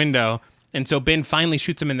back to the window. And so Ben finally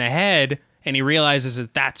shoots him in the head, and he realizes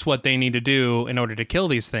that that's what they need to do in order to kill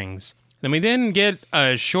these things. Then we then get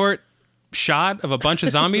a short shot of a bunch of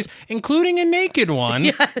zombies, including a naked one.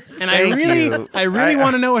 Yes. And Thank you. I really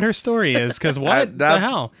want to know what her story is, because what the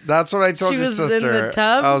hell? That's what I told She your was sister. in the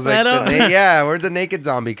tub? I was I like, don't- yeah, where'd the naked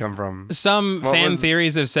zombie come from? Some What fan was-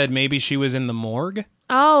 theories have said maybe she was in the morgue.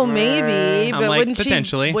 Oh, maybe. I'm But like, wouldn't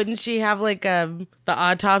potentially. she have like the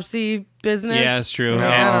autopsy business? Yeah, it's true. No,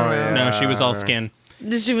 And- yeah. No, she was all skin.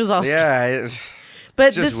 She was all Yeah.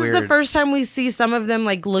 But just this is the weird. first time we see some of them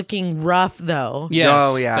like looking rough though. Yes,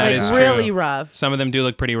 Oh, yeah, that Like is really true. rough. Some of them do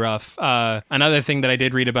look pretty rough. Another thing that I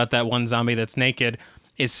did read about that one zombie that's naked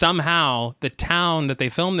is somehow the town that they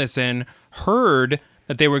filmed this in heard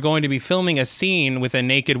that they were going to be filming a scene with a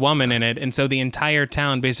naked woman in it, and so the entire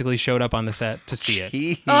town basically showed up on the set to see it.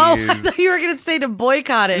 Jeez. Oh, I thought you were gonna say to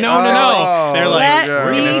boycott it. No, no, no. Oh, They're like, Let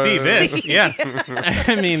we're going to me see this. see. Yeah.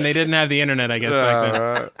 I mean, they didn't have the internet, I guess,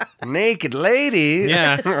 back then. Naked lady.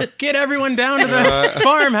 Yeah. Get everyone down to the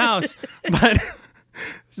farmhouse. But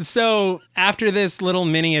so after this little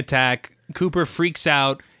mini attack, Cooper freaks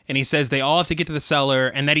out and he says they all have to get to the cellar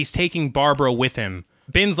and that he's taking Barbara with him.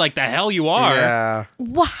 Ben's like, the hell you are. Yeah.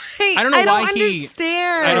 Why? I don't know why he-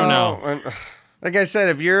 understand. I don't know. And, like I said,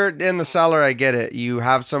 if you're in the cellar, I get it. You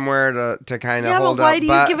have somewhere to kind of Yeah, hold but why up. do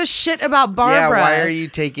you give a shit about Barbara? Yeah, why are you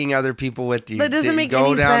taking other people with you? That doesn't make go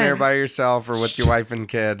any down there sense. by yourself or with your wife and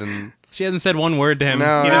kid, and She hasn't said one word to him.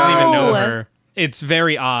 No. He doesn't even know No. her. It's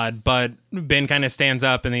very odd, but Ben kind of stands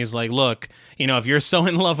up and he's like, look, you know, if you're so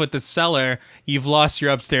in love with the cellar, you've lost your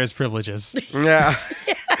upstairs privileges. yeah,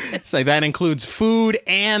 It's like that includes food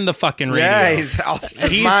and the fucking radio. yeah,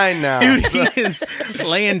 he's mine now. Dude, he is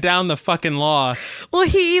laying down the fucking law. Well,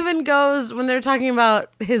 he even goes when they're talking about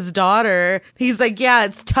his daughter. He's like, "Yeah,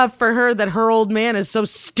 it's tough for her that her old man is so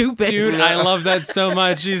stupid." Dude, I love that so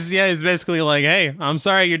much. He's basically like, hey, I'm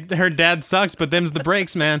sorry, her dad sucks, but them's the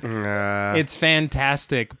breaks, man. It's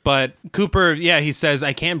fantastic. But Cooper, he says,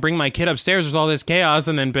 I can't bring my kid upstairs with all this chaos,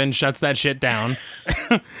 and then Ben shuts that shit down.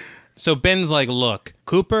 So Ben's like, look,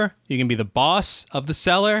 Cooper, you can be the boss of the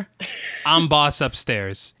cellar. I'm boss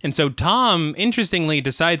upstairs. And so Tom, interestingly,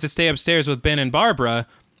 decides to stay upstairs with Ben and Barbara,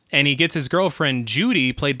 and he gets his girlfriend,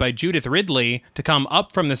 Judy, played by Judith Ridley, to come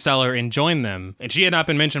up from the cellar and join them. And she had not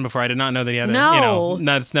been mentioned before. I did not know that he had No.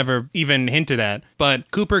 that's never even hinted at.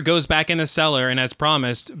 But Cooper goes back in the cellar and, as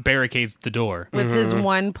promised, barricades the door. with his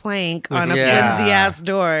one plank on a Yeah. flimsy ass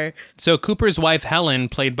door. So Cooper's wife, Helen,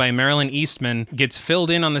 played by Marilyn Eastman, gets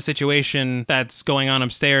filled in on the situation that's going on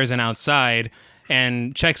upstairs and outside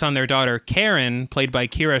and checks on their daughter, Karen, played by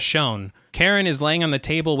Kira Schoen. Karen is laying on the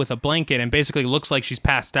table with a blanket and basically looks like she's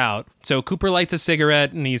passed out. So Cooper lights a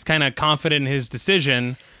cigarette and he's kind of confident in his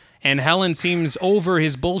decision. And Helen seems over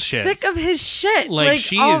his bullshit. Sick of his shit. Like,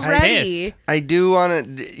 she is already. pissed. I do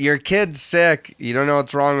want to. Your kid's sick. You don't know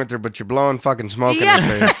what's wrong with her, but you're blowing fucking smoke in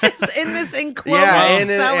her face. Yes, in this enclosed Yeah,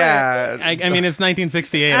 cellar. I mean, it's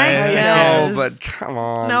 1968. I I Yes. know, but come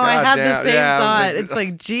on. No, I had the goddamn. same Yeah, I was thought. like, It's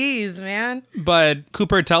like, geez, man. But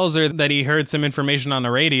Cooper tells her that he heard some information on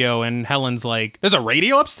the radio, and Helen's like, there's a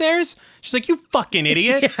radio upstairs? She's like, you fucking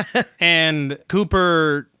idiot. And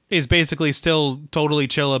Cooper is basically still totally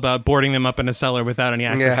chill about boarding them up in a cellar without any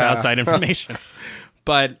access to Yeah. outside information.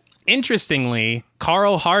 But interestingly,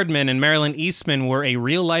 Carl Hardman and Marilyn Eastman were a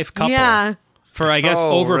real-life couple Yeah. for, I guess,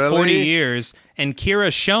 Oh, over 40 really? years. And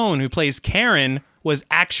Kira Schoen, who plays Karen, was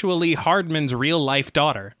actually Hardman's real-life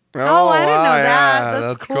daughter. Oh, I didn't know wow, that. yeah,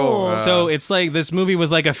 That's cool. So it's like this movie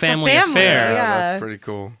was like a family family, affair. yeah. That's pretty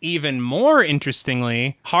cool. Even more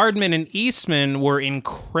interestingly, Hardman and Eastman were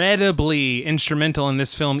incredibly instrumental in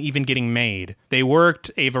this film even getting made. They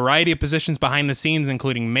worked a variety of positions behind the scenes,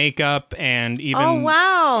 including makeup and even Oh,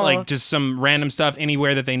 wow. like just some random stuff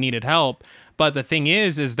anywhere that they needed help. But the thing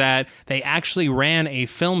is that they actually ran a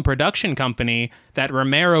film production company that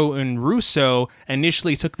Romero and Russo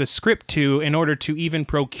initially took the script to in order to even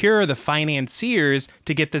procure the financiers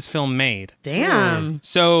to get this film made. Damn.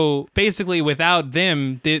 So basically, without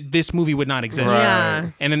them, this movie would not exist. Right. Yeah.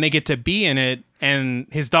 And then they get to be in it, and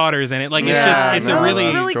his daughter's in it. Like, it's Yeah, just, it's no, a really,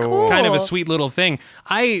 it's really cool. cool. kind of a sweet little thing.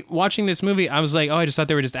 Watching this movie, I was like, oh, I just thought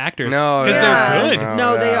they were just actors. No, Because yeah. they're good.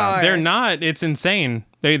 No, they yeah. are. They're not. It's insane.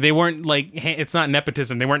 They weren't like, it's not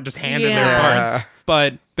nepotism. They weren't just handed their Yeah. parts.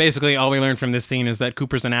 But basically, all we learned from this scene is that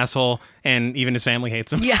Cooper's an asshole, and even his family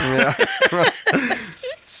hates him. Yeah.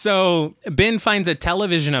 So Ben finds a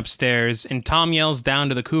television upstairs, and Tom yells down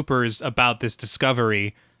to the Coopers about this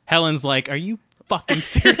discovery. Helen's like, "Are you fucking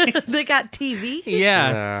serious?" They got TV.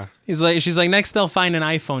 Yeah. She's like, next they'll find an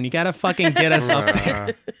iPhone. You gotta fucking get us up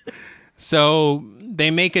there. So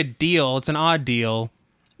they make a deal. It's an odd deal.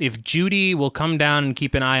 If Judy will come down and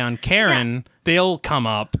keep an eye on Karen, they'll come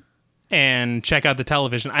up and check out the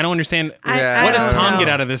television. I don't understand. Yeah. What does don't Tom know. get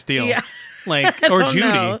out of this deal? Yeah. Like, or don't Judy.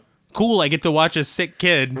 know. Cool, I get to watch a sick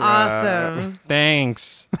kid. Awesome.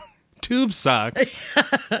 Thanks. Tube sucks.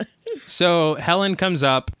 So Helen comes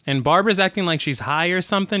up, and Barbara's acting like she's high or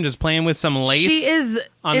something, just playing with some lace. She is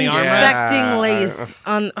on the armrest? inspecting Yeah. lace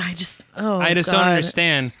on. I just don't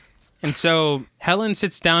understand. And so Helen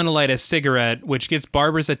sits down to light a cigarette, which gets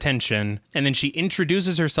Barbara's attention. And then she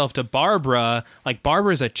introduces herself to Barbara like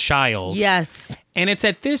Barbara's a child. Yes. And it's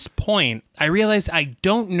at this point I realize I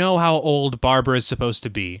don't know how old Barbara is supposed to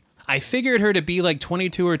be. I figured her to be like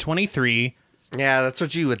 22 or 23, Yeah, that's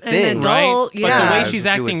what you would An think. adult. right? Well, But yeah. the way That's she's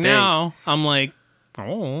what you would acting think. now, I'm like,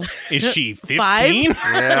 oh, is she 15?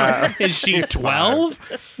 Yeah. Is she 12?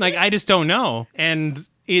 Like, I just don't know. And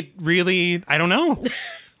it really, I don't know.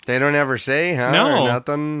 They don't ever say, huh? No. Or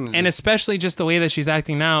nothing. And especially just the way that she's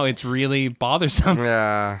acting now, it's really bothersome.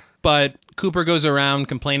 yeah. But Cooper goes around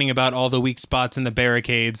complaining about all the weak spots in the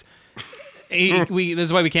barricades. This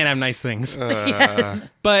is why we can't have nice things.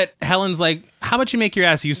 But Helen's like, how about you make your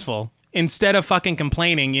ass useful? Instead of fucking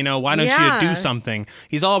complaining, why don't Yeah. you do something?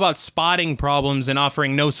 He's all about spotting problems and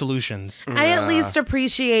offering no solutions. I at least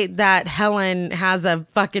appreciate that Helen has a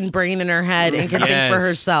fucking brain in her head and can think Yes. for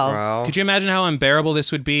herself. Well, Could you imagine how unbearable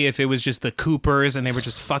this would be if it was just the Coopers and they were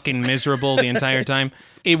just fucking miserable the entire time?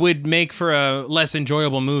 It would make for a less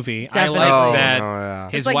enjoyable movie. Definitely. I like Oh, that no, yeah.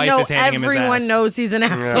 his It's like, wife no, is handing him his ass. everyone knows he's an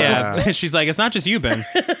asshole. Yeah. She's like, it's not just you, Ben.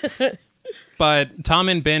 But Tom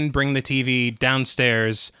and Ben bring the TV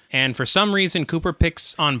downstairs, and for some reason, Cooper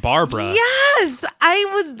picks on Barbara. Yes,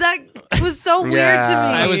 that was so weird to me.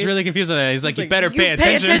 Yeah. I was really confused with that. He's like, you better pay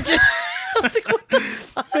pay attention. I was like, what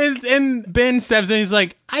the And Ben steps in. He's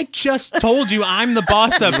like, I just told you I'm the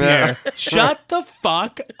boss up here. Shut the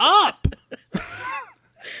fuck up.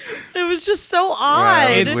 It was just so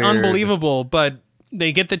odd. It's Weird. unbelievable. But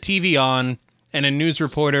they get the TV on, and a news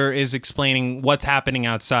reporter is explaining what's happening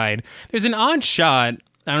outside. There's an odd shot.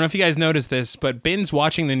 I don't know if you guys noticed this, but Ben's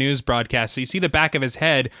watching the news broadcast, so you see the back of his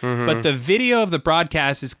head, but the video of the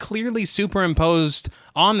broadcast is clearly superimposed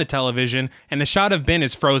on the television, and the shot of Ben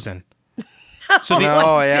is frozen. So the,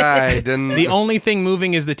 Oh, yeah, I didn't. the only thing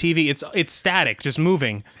moving is the TV. It's static, just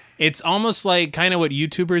moving. It's almost like kind of what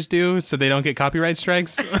YouTubers do so they don't get copyright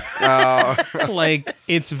strikes. Oh. Like,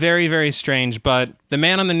 it's very, very strange. But the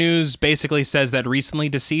man on the news basically says that recently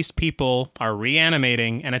deceased people are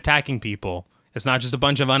reanimating and attacking people. It's not just a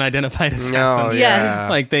bunch of unidentified assassins No, Yes. yeah.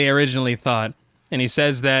 like they originally thought. And he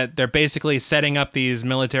says that they're basically setting up these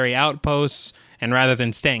military outposts, and rather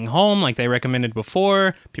than staying home like they recommended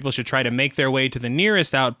before, people should try to make their way to the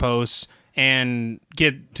nearest outposts and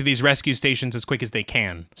get to these rescue stations as quick as they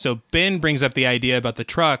can. So Ben brings up the idea about the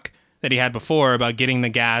truck that he had before about getting the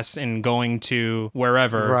gas and going to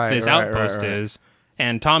wherever Right, this right, outpost right, right. is.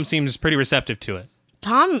 And Tom seems pretty receptive to it.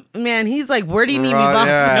 Tom, man, he's like, where do you need me, Right, boss?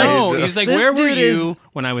 yeah. No, he's like, This where were dude you is-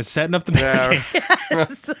 when I was setting up the Yeah.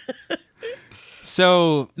 barricades?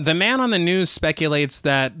 So the man on the news speculates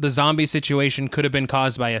that the zombie situation could have been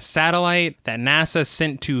caused by a satellite that NASA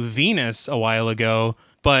sent to Venus a while ago,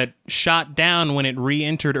 but shot down when it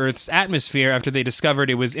re-entered Earth's atmosphere after they discovered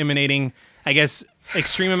it was emanating, I guess,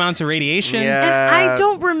 extreme amounts of radiation. Yeah. And I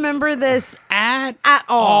don't remember this At at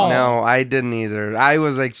all. No, I didn't either. I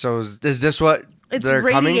was like, so is this what It's they're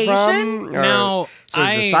coming radiation? from? Or- Now, so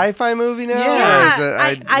it's a I- sci-fi movie now? Yeah. Or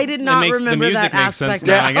is it, I did not the remember music that makes sense aspect.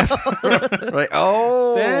 now, I at guess. all. like,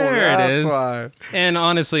 oh, There it that's is. why. And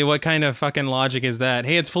honestly, what kind of fucking logic is that?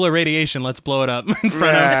 Hey, it's full of radiation. Let's blow it up in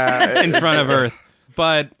front Yeah. of in front of Earth.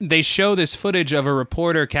 But they show this footage of a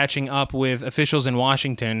reporter catching up with officials in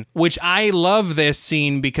Washington, which I love this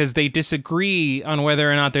scene because they disagree on whether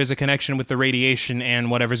or not there's a connection with the radiation and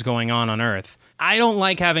whatever's going on Earth. I don't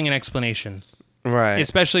like having an explanation, Right.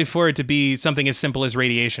 especially for it to be something as simple as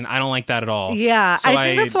radiation. I don't like that at all. Yeah, So I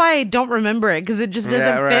think that's why I don't remember it because it just doesn't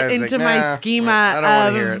Yeah, right. I fit was into like, my nah, schema I don't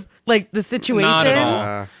wanna hear of it. like the situation. Not at all.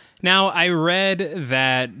 Uh, Now, I read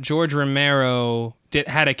that George Romero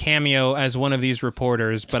had a cameo as one of these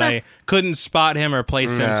reporters, but I couldn't spot him or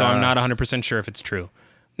place him, so I'm not 100% sure if it's true.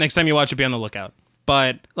 Next time you watch it, be on the lookout.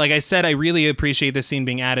 But like I said, I really appreciate this scene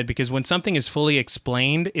being added because when something is fully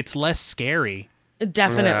explained, it's less scary.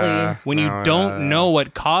 Definitely. Yeah. When you No, don't know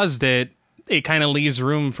what caused it, it kind of leaves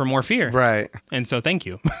room for more fear. right. And so thank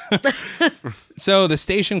you. So the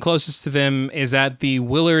station closest to them is at the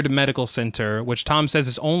Willard Medical Center, which Tom says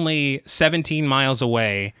is only 17 miles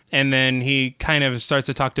away. And then he kind of starts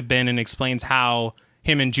to talk to Ben and explains how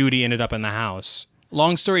him and Judy ended up in the house.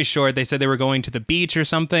 Long story short, they said they were going to the beach or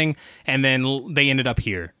something, and then they ended up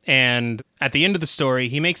here. And at the end of the story,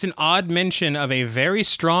 he makes an odd mention of a very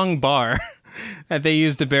strong bar that they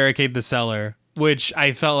used to barricade the cellar, which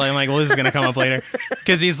I felt like, I'm like, well, this is going to come up later.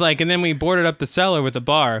 Because he's like, and then we boarded up the cellar with a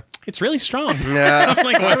bar. It's really strong. Yeah. I'm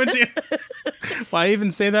like, why would you? Why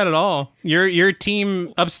even say that at all? Your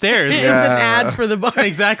team upstairs. It's an ad for the bar.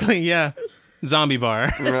 Exactly, yeah. Zombie bar.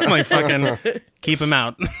 Like, fucking keep him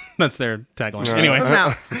out. That's their tagline. Anyway. Come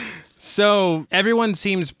out. So everyone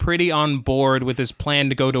seems pretty on board with this plan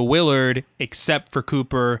to go to Willard, except for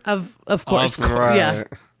Cooper. Of course. Right. Yeah.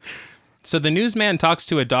 So the newsman talks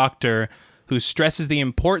to a doctor who stresses the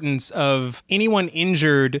importance of anyone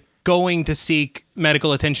injured going to seek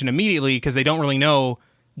medical attention immediately because they don't really know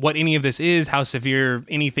what any of this is, how severe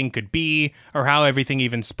anything could be, or how everything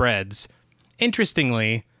even spreads.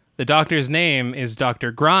 Interestingly, the doctor's name is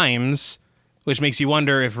Dr. Grimes, which makes you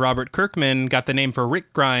wonder if Robert Kirkman got the name for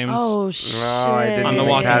Rick Grimes Oh, shit. I didn't on The even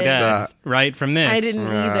Walking catch Dead, that. right from this. I didn't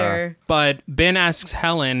either. But Ben asks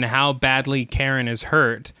Helen how badly Karen is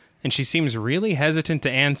hurt, and she seems really hesitant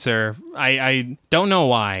to answer. I don't know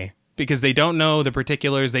why, because they don't know the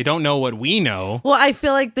particulars. They don't know what we know. Well, I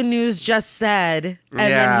feel like the news just said, and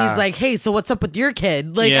then Yeah. he's like, "Hey, so what's up with your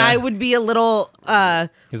kid?" Like, Yeah. I would be a little.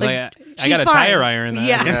 He's like, I "She's got a fine." tire iron in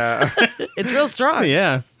that. Yeah, it's real strong.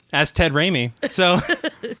 Yeah. Ask Ted Raimi. So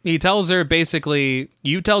he tells her basically,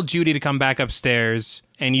 you tell Judy to come back upstairs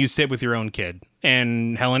and you sit with your own kid.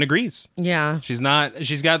 And Helen agrees. Yeah. She's got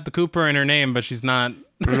the Cooper in her name, but she's not.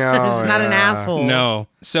 No, She's not an asshole. No.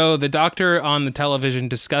 So the doctor on the television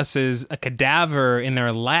discusses a cadaver in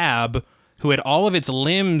their lab who had all of its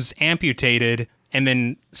limbs amputated and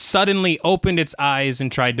then suddenly opened its eyes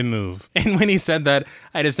and tried to move. And when he said that,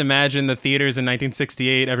 I just imagine the theaters in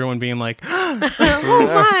 1968, everyone being like, Oh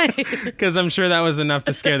my! because I'm sure that was enough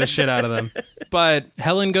to scare the shit out of them. But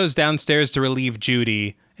Helen goes downstairs to relieve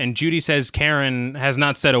Judy, and Judy says Karen has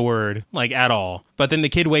not said a word, like at all. But then the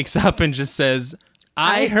kid wakes up and just says,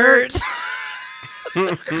 I hurt.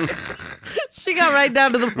 She got right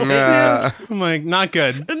down to the point. I'm like, not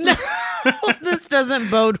good. No, this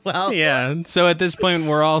doesn't bode well. Yeah. So at this point,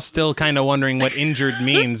 we're all still kind of wondering what injured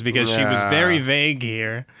means because she was very vague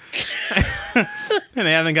here. And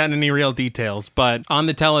they haven't gotten any real details. But on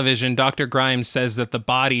the television, Dr. Grimes says that the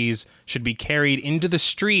bodies should be carried into the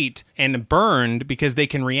street and burned because they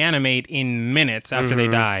can reanimate in minutes after they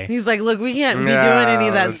die. He's like, look, we can't be Yeah, doing any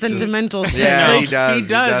of that it's sentimental shit. Yeah, Like, he does. He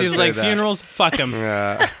does. He's say like, that. funerals, fuck them.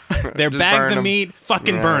 Yeah. They're Just bags burn of 'em. meat,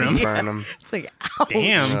 fucking Yeah, burn them. Burn them. It's like, ouch.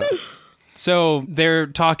 Damn. So they're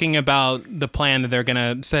talking about the plan that they're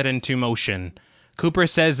going to set into motion. Cooper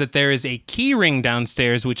says that there is a key ring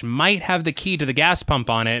downstairs which might have the key to the gas pump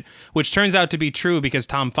on it, which turns out to be true because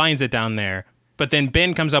Tom finds it down there. But then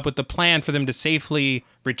Ben comes up with the plan for them to safely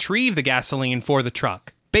retrieve the gasoline for the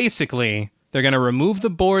truck. Basically, they're going to remove the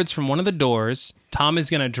boards from one of the doors. Tom is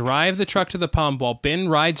going to drive the truck to the pump while Ben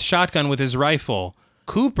rides shotgun with his rifle.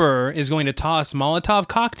 Cooper is going to toss Molotov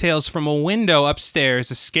cocktails from a window upstairs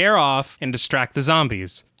to scare off and distract the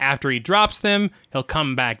zombies. After he drops them, he'll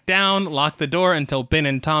come back down, lock the door until Ben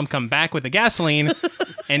and Tom come back with the gasoline,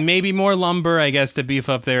 and maybe more lumber, I guess, to beef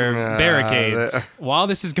up their barricades. While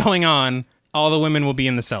this is going on, all the women will be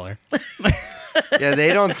in the cellar. Yeah,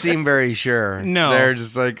 they don't seem very sure. No. They're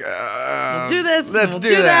just like, do this, Let's we'll do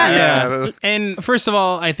do that. Yeah. And first of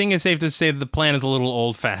all, I think it's safe to say that the plan is a little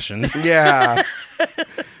old-fashioned. Yeah.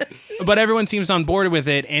 But everyone seems on board with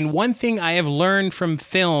it. And one thing I have learned from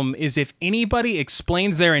film is if anybody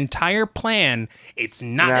explains their entire plan, it's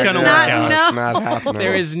not going to work not- out. no. It's not happening.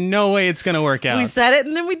 There is no way it's going to work out. We said it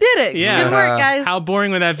and then we did it. Yeah. Good work, guys. How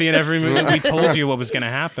boring would that be in every movie? We told you what was going to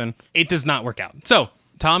happen. It does not work out. So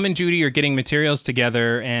Tom and Judy are getting materials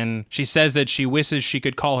together, and she says that she wishes she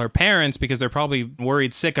could call her parents because they're probably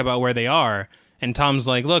worried sick about where they are. And Tom's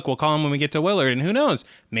like, look, we'll call them when we get to Willard. And who knows?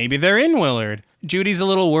 Maybe they're in Willard. Judy's a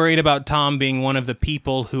little worried about Tom being one of the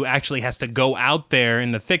people who actually has to go out there in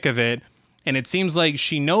the thick of it. And it seems like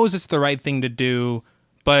she knows it's the right thing to do,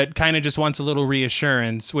 but kind of just wants a little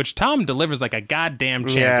reassurance, which Tom delivers like a goddamn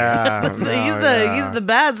champion. Yeah. He's the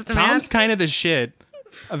best, man. Tom's kind of the shit.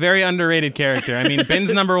 A very underrated character. I mean,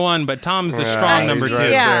 Ben's number one, but Tom's a strong number he's two.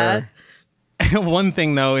 right Yeah. there. One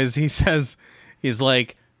thing, though, is he's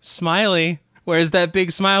like, Smiley, where's that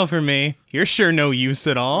big smile for me? You're sure no use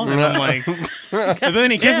at all. And I'm like, and then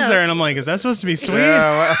he kisses her, and I'm like, is that supposed to be sweet?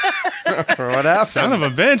 Yeah, what happened? Son of a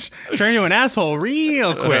bitch. Turn you an asshole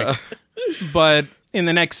real quick. But in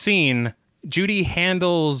the next scene, Judy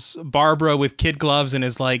handles Barbara with kid gloves and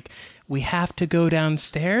is like, we have to go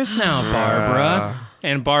downstairs now, Barbara.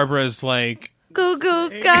 And Barbara's like, Goo goo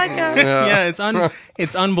gaga. yeah,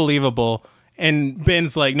 it's unbelievable. And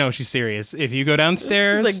Ben's like, no, she's serious. If you go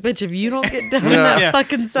downstairs, It's like, bitch, if you don't get down in that Yeah.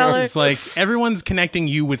 fucking cellar. it's like everyone's connecting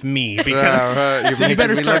you with me because Yeah, right. so you You're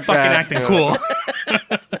better making me start look fucking bad. acting cool.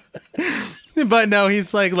 But no,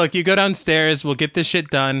 he's like, look, you go downstairs, we'll get this shit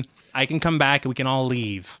done. I can come back and we can all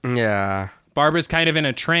leave. Yeah. Barbara's kind of in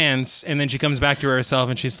a trance, and then she comes back to herself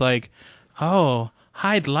and she's like, oh,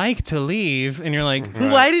 I'd like to leave. And you're like,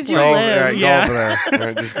 Why did you Go, live? go Yeah. over there.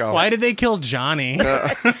 Right, just go. why did they kill Johnny?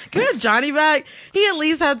 Can we have Johnny back? He at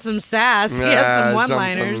least had some sass. He had some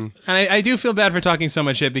one-liners. something. And I do feel bad for talking so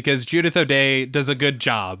much shit because Judith O'Dea does a good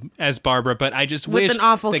job as Barbara, but I just With wish an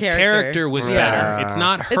awful the character. was Yeah. better. It's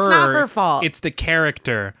not her. It's not her fault. It's the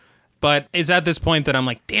character. But it's at this point that I'm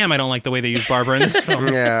like, damn, I don't like the way they use Barbara in this film.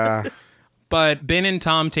 Yeah. But Ben and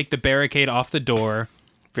Tom take the barricade off the door.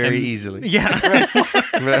 Very And- easily. Yeah.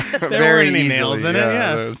 Very weren't any easily. nails in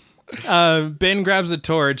it, yeah. Ben grabs a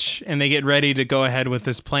torch and they get ready to go ahead with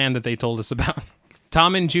this plan that they told us about.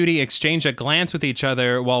 Tom and Judy exchange a glance with each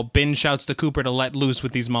other while Ben shouts to Cooper to let loose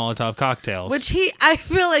with these Molotov cocktails. Which I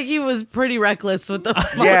feel like he was pretty reckless with those.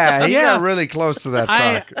 Yeah, he Yeah. got really close to that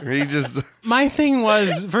I- truck. He just My thing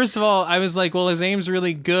was, first of all, I was like, well, his aim's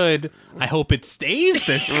really good. I hope it stays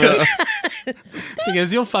this good.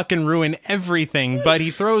 Because you'll fucking ruin everything. But he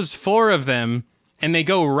throws 4 of them, and they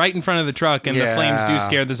go right in front of the truck, and the flames do Yeah.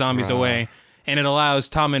 scare the zombies away. And it allows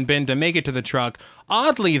Tom and Ben to make it to the truck.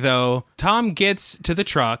 Oddly, though, Tom gets to the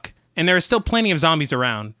truck, and there are still plenty of zombies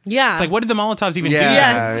around. Yeah. It's like, what did the Molotovs even yeah, do?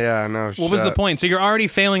 Yes. yeah, no. What was the shit. point? So you're already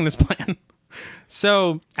failing this plan.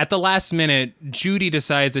 So at the last minute, Judy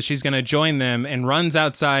decides that she's going to join them and runs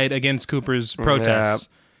outside against Cooper's protests.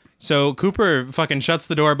 So Cooper fucking shuts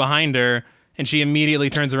the door behind her, and she immediately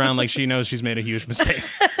turns around like she knows she's made a huge mistake.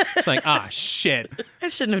 It's like, ah, shit. I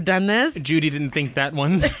shouldn't have done this. Judy didn't think that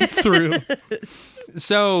one through.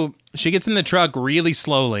 So she gets in the truck really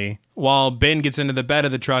slowly while Ben gets into the bed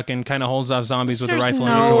of the truck and kind of holds off zombies with a There's rifle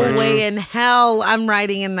and a no torch. way in hell I'm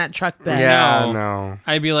riding in that truck bed. Yeah, No. no.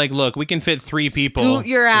 I'd be like, look, we can fit 3 people. Scoot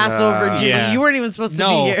your ass over, Judy. Yeah. You weren't even supposed to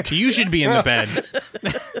No, be here. you should be in the bed.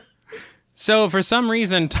 So for some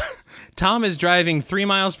reason, Tom is driving 3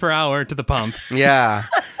 miles per hour to the pump. Yeah.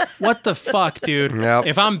 What the fuck, dude? Yep.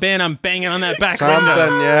 If I'm Ben, I'm banging on that back Something,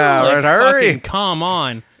 window. yeah. Like, Right, hurry. fucking come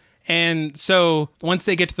on. And so once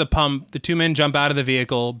they get to the pump, the 2 men jump out of the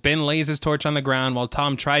vehicle. Ben lays his torch on the ground while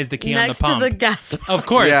Tom tries the key Next on the to pump. the gas pump. Of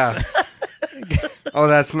course. Yeah. Oh,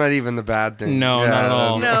 that's not even the bad thing. No, Yeah, not at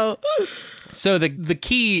all. No. So the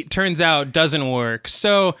key turns out doesn't work.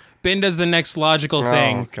 So Ben does the next logical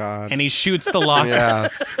thing. God. And he shoots the lock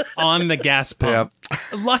Yes. on the gas pump.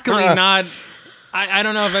 Luckily not. I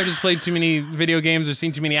don't know if I've just played too many video games or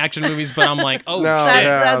seen too many action movies, but I'm like, oh No, shit,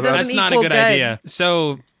 yeah, that doesn't that's not a equal good good. idea.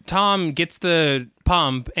 So Tom gets the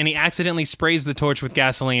pump and he accidentally sprays the torch with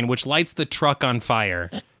gasoline, which lights the truck on fire.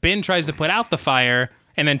 Ben tries to put out the fire,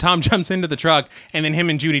 and then Tom jumps into the truck, and then him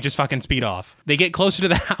and Judy just fucking speed off. They get closer to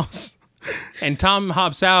the house. And Tom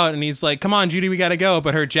hops out and he's like, come on, Judy, we gotta go.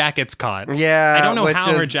 But her jacket's caught. Yeah. I don't know which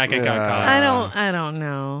how her is- jacket got caught. I don't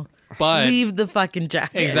know. But Leave the fucking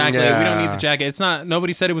jacket. exactly, we don't need Yeah. the jacket. It's not,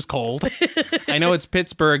 nobody said it was cold. I know it's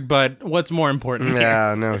Pittsburgh, but what's more important? here?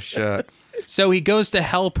 Yeah, no shit. So he goes to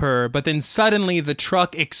help her, but then suddenly the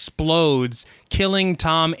truck explodes, killing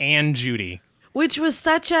Tom and Judy. Which was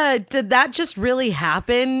such a did that just really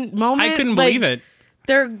happen moment? I couldn't Like, believe it.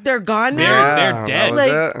 They're gone They're- now. they're that dead. was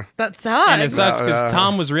Like it. that sucks. And it sucks because Yeah.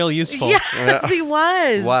 Tom was real useful. Yes, he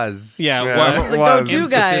was. Was. Yeah, was. The go-to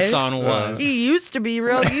guy. Emphasis on was. He used to be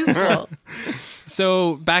real useful.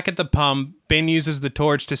 So back at the pump, Ben uses the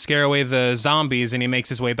torch to scare away the zombies and he makes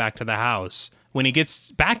his way back to the house. When he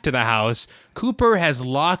gets back to the house, Cooper has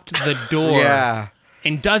locked the door Yeah.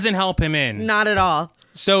 and doesn't help him in. Not at all.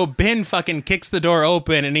 So Ben fucking kicks the door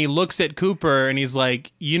open and he looks at Cooper and he's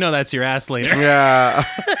like, you know that's your ass later. Yeah.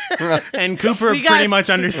 And Cooper We got- pretty much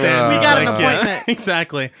understands. We He's got an yeah, appointment.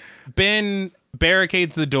 exactly. Ben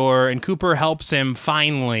barricades the door and Cooper helps him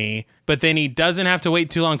finally, but then he doesn't have to wait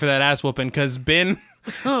too long for that ass whooping because Ben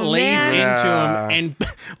lays man. into Yeah. him and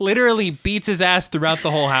literally beats his ass throughout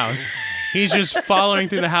the whole house. He's just following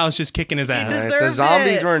through the house, just kicking his ass. does- The Deserved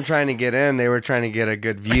zombies it. weren't trying to get in. They were trying to get a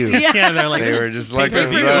good view. Yeah, they're like, They were just like,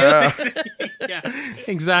 pay-per-view. Yeah,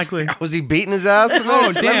 exactly. was he beating his ass tonight?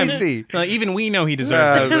 Oh, damn. Let me see. Like, even we know he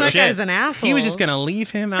deserves it. Yeah, that Shit. guy's an asshole. He was just going to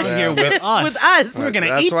leave him out here with us. With us. We're going to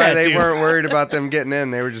That's eat why that they dude. weren't worried about them getting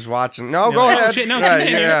in. They were just watching. No, They're go like, ahead. Oh, shit, no, Right, come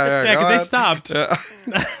in. yeah, because go they ahead.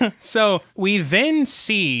 stopped. So we then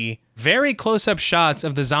see very close-up shots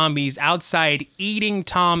of the zombies outside eating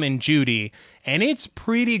Tom and Judy, and it's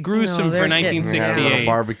pretty gruesome No, for they're getting Yeah, a little 1968.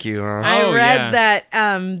 barbecue, huh? I Oh, read yeah.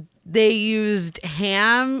 that they used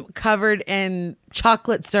ham covered in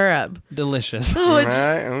chocolate syrup. Delicious.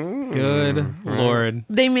 Right? Ooh. Good Lord.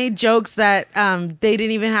 They made jokes that they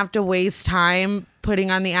didn't even have to waste time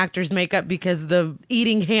putting on the actors' makeup because the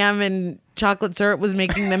eating ham and chocolate syrup was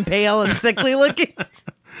making them pale and sickly looking.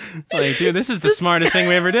 Like, dude, this is the smartest thing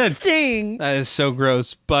we ever did. Sting. That is so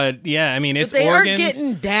gross. But yeah, I mean, it's They organs. are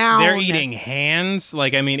getting down. They're eating hands.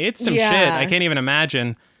 Like, I mean, it's some Yeah. shit. I can't even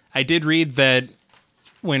imagine. I did read that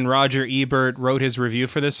when Roger Ebert wrote his review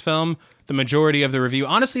for this film, the majority of the review,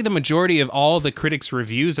 honestly, the majority of all the critics'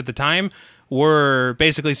 reviews at the time were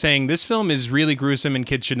basically saying this film is really gruesome and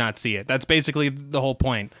kids should not see it. That's basically the whole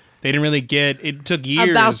point. They didn't really get, it took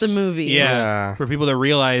years. About the movie. Yeah. For people to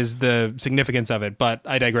realize the significance of it, but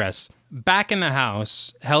I digress. Back in the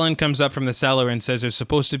house, Helen comes up from the cellar and says there's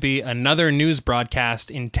supposed to be another news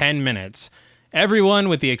broadcast in 10 minutes. Everyone,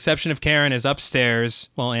 with the exception of Karen, is upstairs.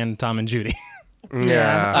 Well, and Tom and Judy.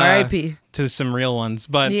 Yeah. R.I.P. To some real ones.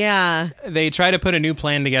 But Yeah. they try to put a new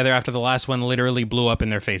plan together after the last one literally blew up in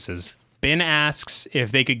their faces. Ben asks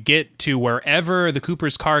if they could get to wherever the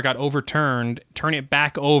Cooper's car got overturned, turn it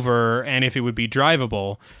back over, and if it would be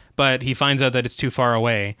drivable. But he finds out that it's too far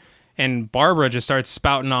away. And Barbara just starts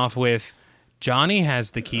spouting off with, Johnny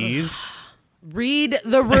has the keys. Read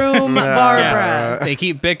the room, Barbara. They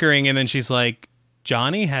keep bickering, and then she's like,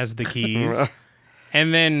 Johnny has the keys.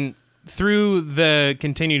 And then through the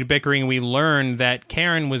continued bickering, we learn that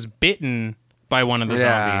Karen was bitten by one of the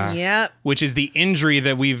zombies. Yep. Which is the injury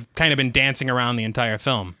that we've kind of been dancing around the entire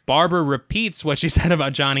film. Barbara repeats what she said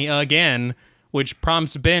about Johnny again, which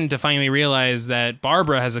prompts Ben to finally realize that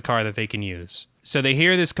Barbara has a car that they can use. So they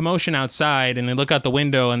hear this commotion outside, and they look out the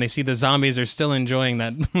window, and they see the zombies are still enjoying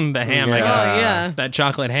that the ham, I Yeah. guess. Oh, yeah. That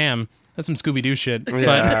chocolate ham. That's some Scooby-Doo shit.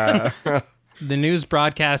 Yeah. But the news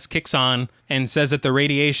broadcast kicks on and says that the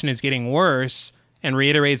radiation is getting worse, and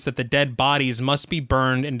reiterates that the dead bodies must be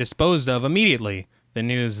burned and disposed of immediately. The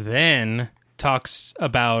news then talks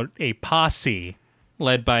about a posse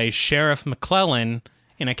led by Sheriff McClellan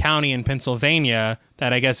in a county in Pennsylvania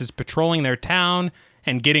that I guess is patrolling their town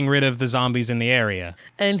and getting rid of the zombies in the area.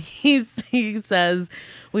 And he says,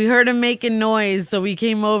 we heard him making noise, so we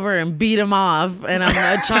came over and beat him off. And I'm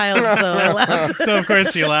a child, so I laughed. So of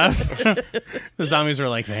course you laughed. The zombies were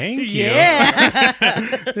like, thank you. Yeah.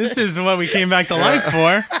 This is what we came back to life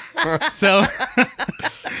for. So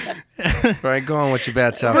Right, go on with your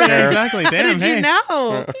bad self, yeah, Sheriff. exactly. Damn, How did hey. you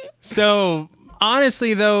know? So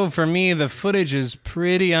honestly, though, for me, the footage is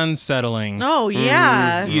pretty unsettling. Oh,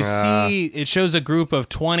 yeah. You see, it shows a group of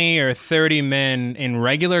 20 or 30 men in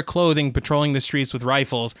regular clothing patrolling the streets with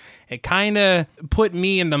rifles. It kind of put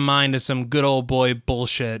me in the mind of some good old boy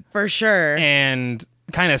bullshit For sure. and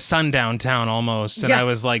kind of sundown town almost. And Yeah. I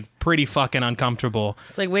was like pretty fucking uncomfortable.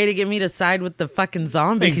 It's like, way to get me to side with the fucking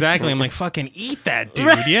zombies. Exactly. I'm like, fucking eat that,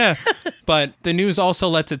 dude. Yeah. But the news also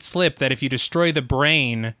lets it slip that if you destroy the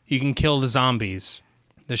brain, you can kill the zombies.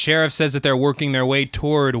 The sheriff says that they're working their way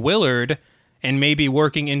toward Willard and maybe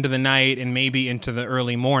working into the night and maybe into the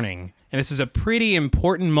early morning. And this is a pretty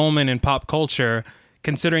important moment in pop culture,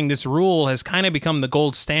 considering this rule has kind of become the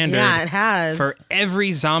gold standard Yeah, it has. for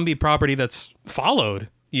every zombie property that's followed.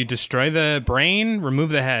 You destroy the brain, remove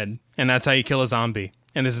the head, and that's how you kill a zombie.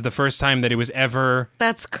 And this is the first time that it was ever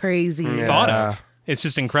That's crazy. thought of. It's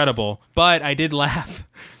just incredible. But I did laugh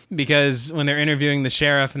because when they're interviewing the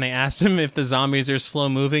sheriff and they asked him if the zombies are slow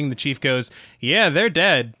moving, the chief goes, yeah, they're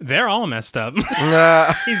dead. They're all messed up.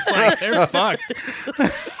 He's like, they're fucked.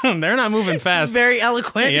 They're not moving fast. Very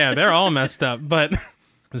eloquent. Yeah, they're all messed up. But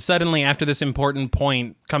suddenly, after this important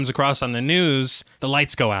point comes across on the news, the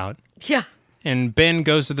lights go out. Yeah. And Ben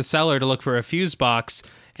goes to the cellar to look for a fuse box.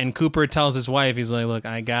 And Cooper tells his wife, he's like, look,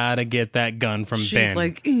 I gotta get that gun from She's Ben.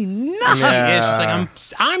 like, enough. Yeah, she's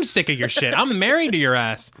like, I'm sick of your shit. I'm married to your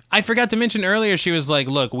ass. I forgot to mention earlier, she was like,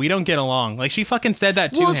 look, we don't get along. Like, she fucking said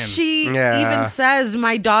that to Well, him. she Yeah. even says,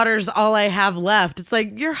 my daughter's all I have left. It's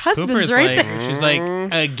like, your husband's Cooper's right like, there. she's like,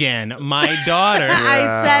 again, my daughter.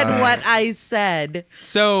 I said what I said.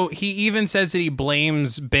 So he even says that he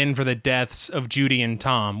blames Ben for the deaths of Judy and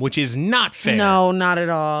Tom, which is not fair. No, not at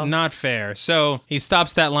all. Not fair. So he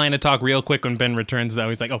stops that line of talk real quick when Ben returns, though.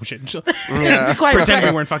 He's like, oh, shit. Yeah. Quite Pretend we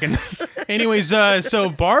right. weren't fucking. Anyways, so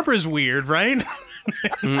Barbara's weird, right?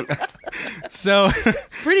 So,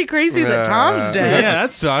 Pretty crazy that Tom's yeah, dead.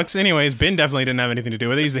 that sucks. Anyways, Ben definitely didn't have anything to do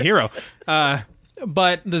with it. He's the hero.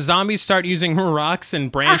 But the zombies start using rocks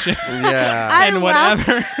and branches Yeah. I and laughed-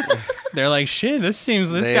 whatever. They're like, shit, this They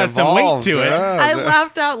got some weight evolved, to it. yeah. I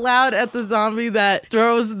laughed out loud at the zombie that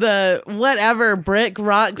throws the whatever brick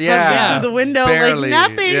rock something Yeah. through the window Barely,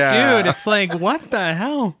 like nothing. yeah. Dude, it's like, what the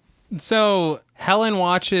hell? So Helen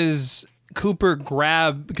watches Cooper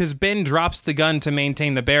grab, because Ben drops the gun to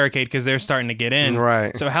maintain the barricade because they're starting to get in.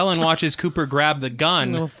 Right. So Helen watches Cooper grab the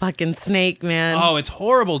gun. Little fucking snake, man. Oh, it's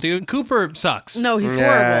horrible, dude. Cooper sucks. No, he's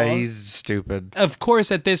Yeah, horrible. he's stupid. Of course,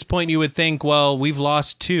 at this point, you would think, well, we've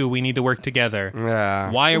lost 2. We need to work together. Yeah.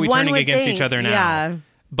 Why are we One turning would against think, each other now? yeah.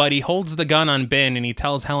 But he holds the gun on Ben and he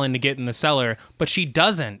tells Helen to get in the cellar, but she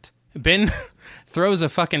doesn't. Ben throws a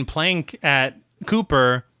fucking plank at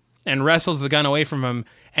Cooper and wrestles the gun away from him,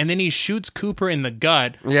 and then he shoots Cooper in the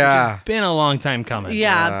gut, Yeah. which has been a long time coming.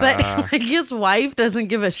 Yeah, but like, his wife doesn't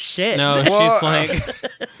give a shit. No, Well, she's like,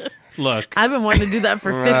 look, I've been wanting to do that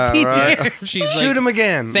for 15 right. years. she's Shoot like, him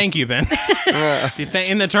again. thank you, Ben.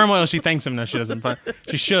 In the turmoil, she thanks him. No, she doesn't, but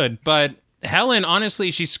she should. But Helen,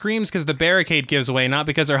 honestly, she screams because the barricade gives away, not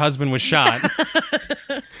because her husband was shot.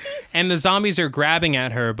 And the zombies are grabbing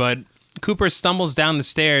at her, but Cooper stumbles down the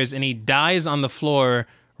stairs and he dies on the floor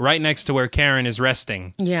right next to where Karen is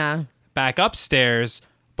resting. Yeah. Back upstairs,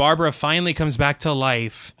 Barbara finally comes back to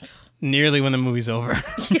life nearly when the movie's over.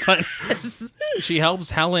 But she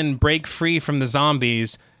helps Helen break free from the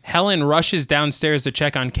zombies. Helen rushes downstairs to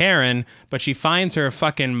check on Karen, but she finds her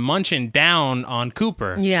fucking munching down on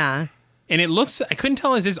Cooper. Yeah. And it looks, I couldn't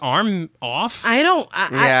tell, is his arm off? I don't.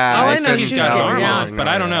 Yeah, all I they know said is he's she got was the getting arm down. off, but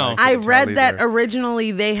I don't know. I couldn't read tell that either.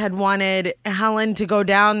 originally they had wanted Helen to go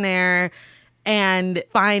down there and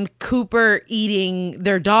find Cooper eating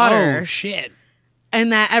their daughter, Oh, shit.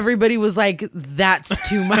 and that everybody was like, "That's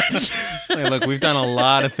too much." Hey, look, we've done a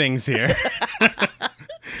lot of things here.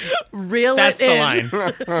 Reel That's it the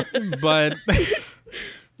in. line. But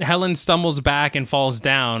Helen stumbles back and falls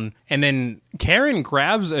down, and then Karen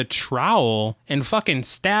grabs a trowel and fucking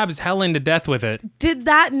stabs Helen to death with it. Did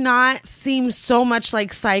that not seem so much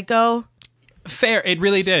like Psycho? Fair, it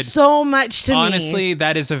really did. So much to me. Honestly,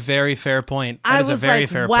 that is a very fair point. That I is was a very like,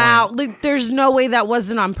 fair wow, point. like, there's no way that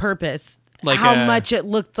wasn't on purpose. Like, how much it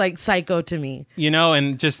looked like Psycho to me. You know,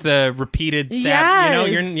 and just the repeated stab. You know,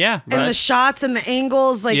 Yes. yeah. And the shots and the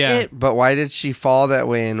angles, like Yeah. it. But why did she fall that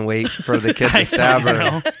way and wait for the kid I to stab don't her?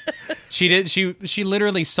 know. She did. She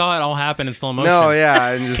literally saw it all happen in slow motion. No, yeah.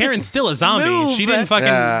 And just, Karen's still a zombie. Move. She didn't fucking.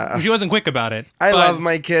 Yeah. She wasn't quick about it. I But love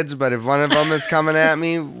my kids, but if one of them is coming at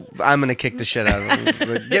me, I'm gonna kick the shit out of them.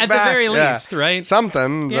 Like, get At back. the very Yeah. least, right?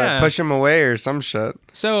 Something. Yeah. Like push him away or some shit.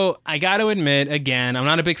 So I got to admit, again, I'm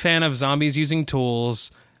not a big fan of zombies using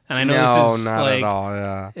tools, and I know No, this is not like at all.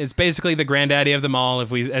 Yeah. it's basically the granddaddy of them all,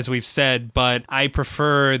 as we've said. But I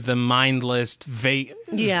prefer the mindless,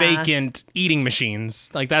 Yeah. vacant eating machines.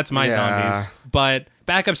 Like that's my Yeah. zombies. But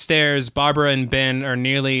back upstairs, Barbara and Ben are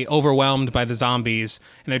nearly overwhelmed by the zombies,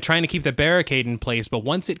 and they're trying to keep the barricade in place. But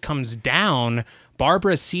once it comes down,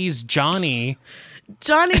 Barbara sees Johnny.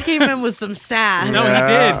 Johnny came in with some sass. No,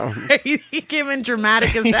 Yeah. he did. he came in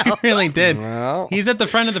dramatic as He hell. really did. Well. He's at the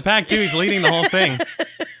front of the pack too. He's leading the whole thing.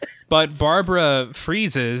 But Barbara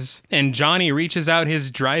freezes, and Johnny reaches out his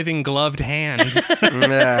driving gloved hand.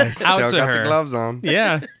 Yeah. Out Still to got her. the gloves on.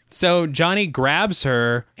 Yeah. So Johnny grabs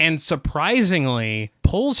her and surprisingly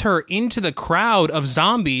pulls her into the crowd of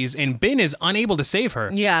zombies, and Ben is unable to save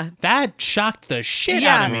her. Yeah. That shocked the shit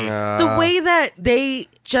Yeah. out of me. The way that they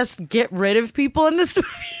just get rid of people in this movie.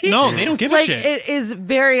 No, they don't give a like, shit. It is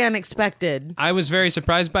very unexpected. I was very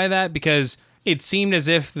surprised by that because it seemed as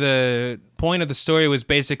if the point of the story was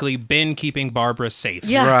basically Ben keeping Barbara safe.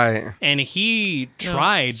 Yeah. Right. And he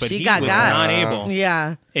tried, but she he got was got. not able.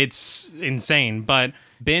 Yeah. It's insane. But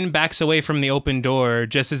Ben backs away from the open door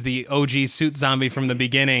just as the OG suit zombie from the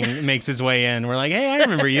beginning makes his way in. We're like, hey, I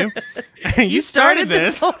remember you. You started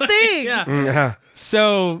this. whole thing. Yeah. Yeah.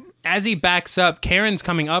 So as he backs up, Karen's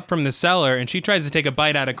coming up from the cellar and she tries to take a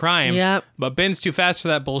bite out of crime. Yep. But Ben's too fast for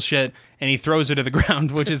that bullshit and he throws her to the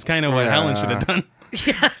ground, which is kind of what Helen should have done.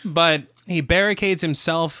 Yeah. But he barricades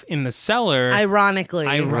himself in the cellar. Ironically.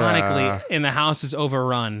 And the house is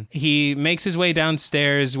overrun. He makes his way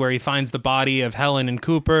downstairs where he finds the body of Helen and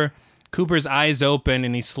Cooper. Cooper's eyes open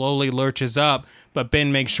and he slowly lurches up, but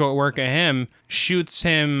Ben makes short work of him, shoots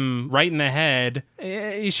him right in the head.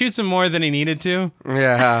 He shoots him more than he needed to.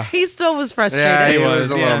 Yeah. He still was frustrated. Yeah, he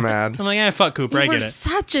was a little mad. I'm like, fuck Cooper, I You were get it.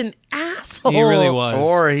 such an asshole. He really was.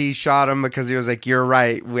 Or he shot him because he was like, "You're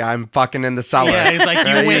right. I'm fucking in the cellar." Yeah, he's like,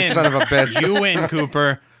 you win. son of a bitch. You win,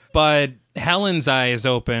 Cooper. But Helen's eye is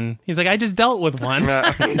open. He's like, I just dealt with one.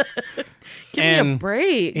 Give me a and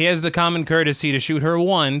break. He has the common courtesy to shoot her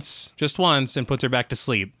once, just once, and puts her back to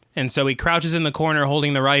sleep. And so he crouches in the corner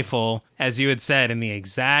holding the rifle, as you had said, in the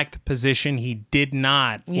exact position he did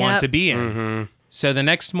not want Yep. to be in. So the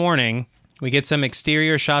next morning, we get some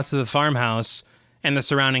exterior shots of the farmhouse and the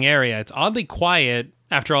surrounding area. It's oddly quiet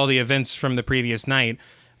after all the events from the previous night.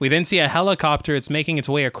 We then see a helicopter. It's making its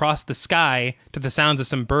way across the sky to the sounds of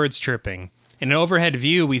some birds chirping. In an overhead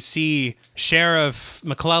view, we see Sheriff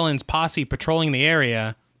McClellan's posse patrolling the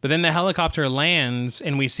area, but then the helicopter lands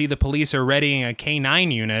and we see the police are readying a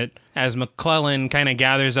K-9 unit as McClellan kind of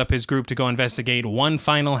gathers up his group to go investigate one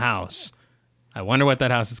final house. I wonder what that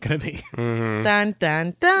house is going to be. Mm-hmm. Dun,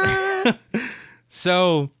 dun, dun.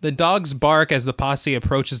 So the dogs bark as the posse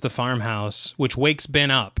approaches the farmhouse, which wakes Ben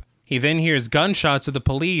up. He then hears gunshots of the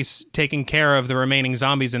police taking care of the remaining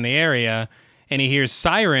zombies in the area, and he hears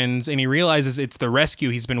sirens, and he realizes it's the rescue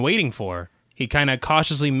he's been waiting for. He kind of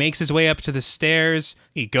cautiously makes his way up to the stairs.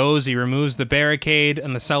 He removes the barricade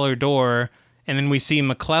and the cellar door, and then we see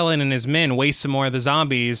McClellan and his men waste some more of the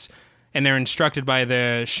zombies, and they're instructed by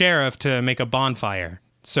the sheriff to make a bonfire.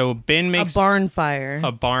 So Ben makes... A barn fire.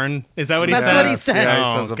 A barn? Is that what he That's said? what he said. Yeah, he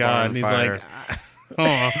Oh, says a God. barn He's fire. like...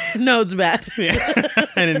 Oh. No, it's bad. Yeah,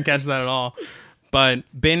 I didn't catch that at all. But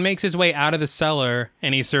Ben makes his way out of the cellar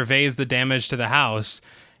and he surveys the damage to the house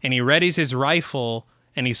and he readies his rifle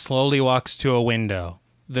and he slowly walks to a window.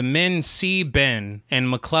 The men see Ben and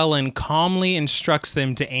McClellan calmly instructs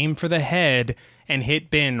them to aim for the head and hit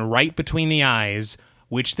Ben right between the eyes,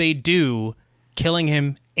 which they do, killing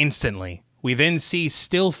him instantly. We then see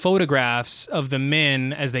still photographs of the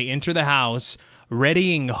men as they enter the house,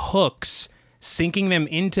 readying hooks, sinking them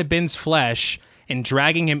into Ben's flesh and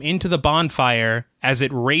dragging him into the bonfire as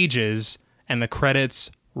it rages and the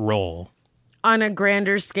credits roll. On a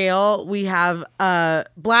grander scale, we have a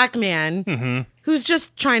black man who's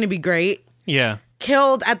just trying to be great, Yeah.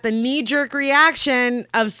 killed at the knee-jerk reaction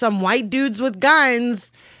of some white dudes with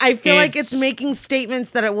guns. I feel like it's making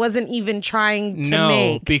statements that it wasn't even trying to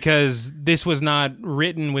make. Because this was not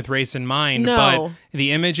written with race in mind. No. But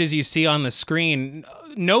the images you see on the screen,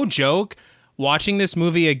 no joke, watching this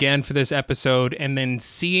movie again for this episode and then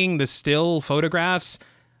seeing the still photographs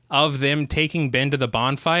of them taking Ben to the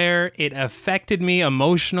bonfire, it affected me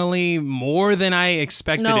emotionally more than I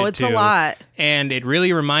expected it to. No, it's a lot. And it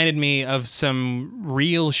really reminded me of some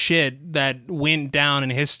real shit that went down in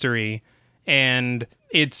history. And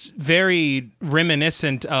it's very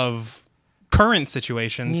reminiscent of current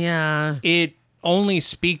situations. Yeah. It only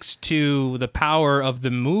speaks to the power of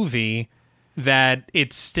the movie that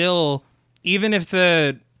it's still, even if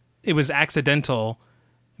it was accidental,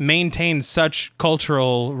 maintains such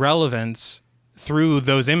cultural relevance through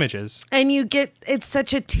those images. And it's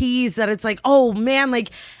such a tease that it's like, oh man, like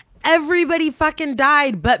everybody fucking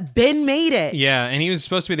died, but Ben made it. Yeah, and he was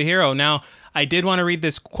supposed to be the hero. Now, I did want to read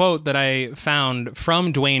this quote that I found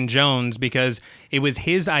from Dwayne Jones because it was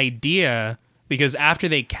his idea, because after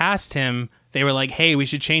they cast him, they were like, hey, we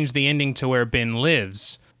should change the ending to where Ben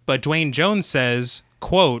lives. But Dwayne Jones says,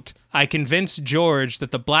 quote, I convinced George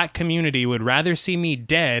that the black community would rather see me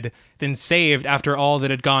dead than saved after all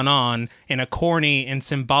that had gone on in a corny and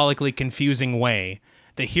symbolically confusing way.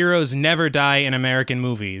 The heroes never die in American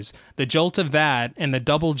movies. The jolt of that and the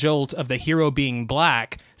double jolt of the hero being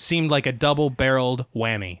black seemed like a double-barreled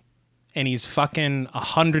whammy. And he's fucking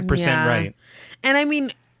 100% Yeah. right. And I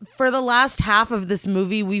mean, for the last half of this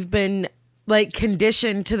movie, we've been like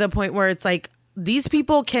conditioned to the point where it's like, these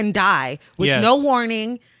people can die with Yes. no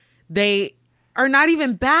warning. They are not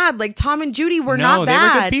even bad. Like Tom and Judy were No, not they were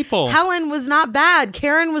bad. good people. Helen was not bad.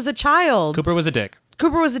 Karen was a child. Cooper was a dick.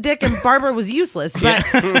 Cooper was a dick and Barbara was useless. But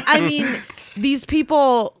I mean, these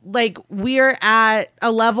people, like, we're at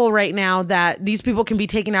a level right now that these people can be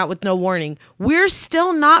taken out with no warning. We're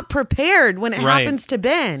still not prepared when it Right. happens to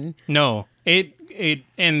Ben. No, it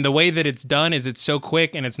and the way that it's done is it's so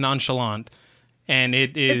quick and it's nonchalant. And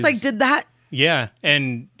it is... It's like, did that... Yeah,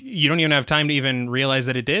 and you don't even have time to even realize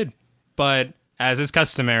that it did. But as is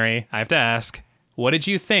customary, I have to ask, what did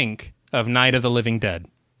you think of Night of the Living Dead?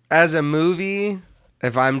 As a movie,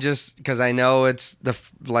 if I'm just, because I know it's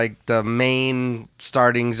the main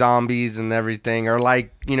starting zombies and everything, or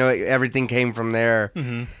like, you know, everything came from there.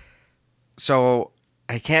 Mm-hmm. So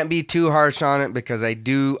I can't be too harsh on it because I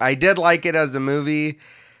did like it as a movie,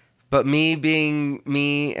 but me being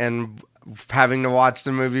me and having to watch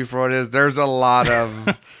the movie for what it is, there's a lot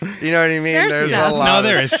of, you know what I mean? There's stuff. a lot No,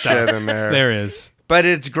 there of is shit stuff. in there. There is. But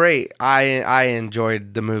it's great. I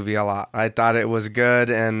enjoyed the movie a lot. I thought it was good,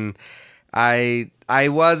 and I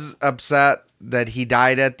was upset that he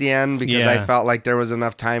died at the end because Yeah. I felt like there was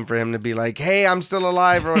enough time for him to be like, "Hey, I'm still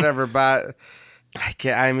alive" or whatever. But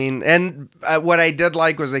what I did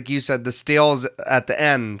like was, like you said, the stills at the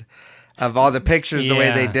end of all the pictures. The way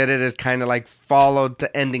Yeah. they did it is kind of like followed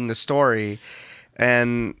to ending the story,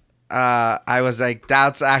 and I was like,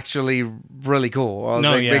 that's actually really cool. I was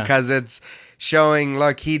No, like, yeah. because it's showing,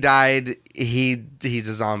 look, he died. He's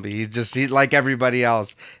a zombie. He's like everybody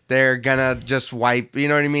else. They're gonna just wipe. You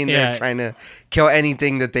know what I mean? Yeah. They're trying to kill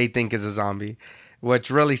anything that they think is a zombie,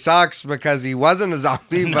 which really sucks because he wasn't a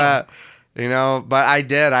zombie. But but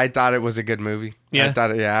I thought it was a good movie. Yeah. I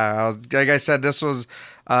thought, like I said, this was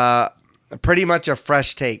pretty much a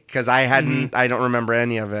fresh take because I don't remember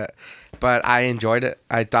any of it, but I enjoyed it.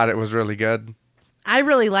 I thought it was really good. I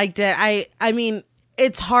really liked it. I mean,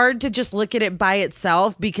 it's hard to just look at it by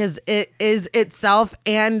itself because it is itself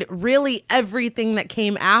and really everything that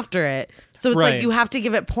came after it. So it's Right. like you have to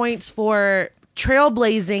give it points for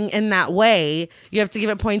trailblazing in that way. You have to give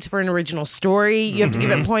it points for an original story. You have to give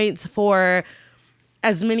it points for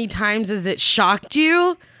as many times as it shocked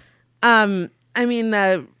you. I mean,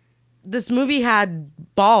 this movie had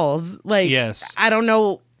balls. Like, Yes. I don't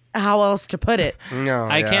know how else to put it. No,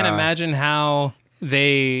 I can't imagine how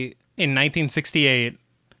they, in 1968,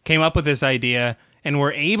 came up with this idea and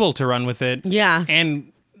were able to run with it. Yeah.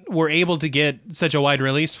 And were able to get such a wide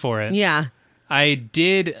release for it. Yeah.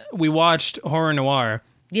 We watched Horror Noir,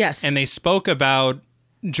 Yes. and they spoke about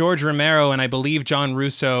George Romero and I believe John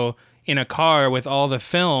Russo in a car with all the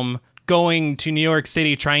film going to New York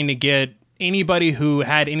City trying to get anybody who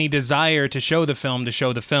had any desire to show the film to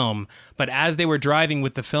show the film. But as they were driving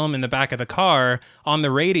with the film in the back of the car, on the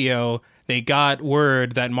radio, they got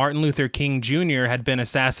word that Martin Luther King Jr. had been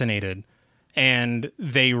assassinated. And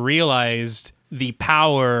they realized the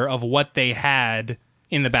power of what they had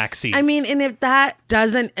in the back seat. I mean, and if that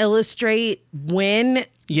doesn't illustrate when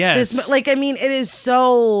Yes. it is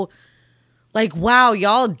so like, wow,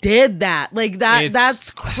 y'all did that. Like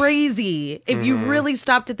that's crazy. If you really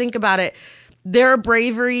stop to think about it, their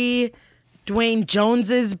bravery, Dwayne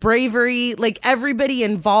Jones's bravery, like everybody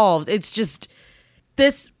involved. It's just,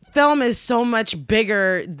 this film is so much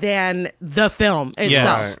bigger than the film itself.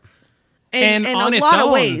 Yes. And in on a its lot own,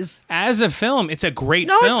 of ways. as a film, it's a great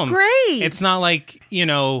No, it's film. great. It's not like,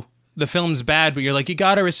 the film's bad, but you're like, you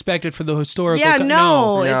gotta respect it for the historical. Yeah,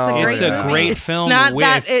 No. it's It's a movie. great film. Not with,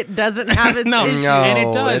 that it doesn't have its No. issues. No, and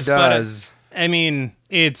it does. But I mean,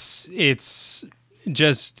 it's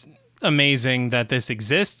just amazing that this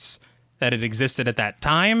exists, that it existed at that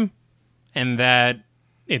time, and that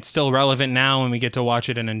it's still relevant now, and we get to watch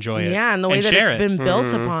it and enjoy it. Yeah, and the way that share it's it. been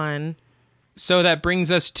built upon. So that brings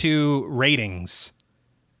us to ratings.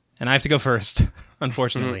 And I have to go first,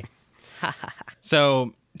 unfortunately.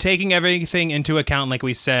 So, taking everything into account, like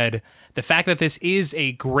we said, the fact that this is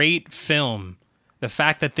a great film, the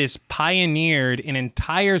fact that this pioneered an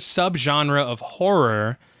entire subgenre of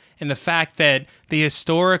horror, and the fact that the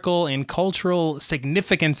historical and cultural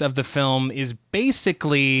significance of the film is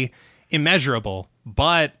basically immeasurable,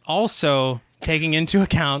 but also taking into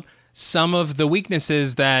account some of the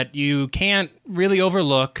weaknesses that you can't really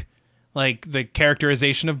overlook, like the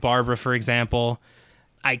characterization of Barbara, for example.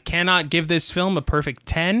 I cannot give this film a perfect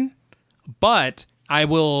 10, but I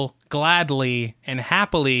will gladly and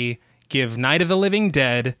happily give Night of the Living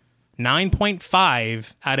Dead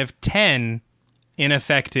 9.5 out of 10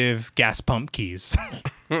 ineffective gas pump keys.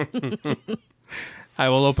 I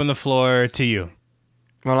will open the floor to you.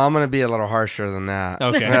 Well, I'm going to be a little harsher than that.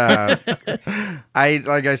 Okay.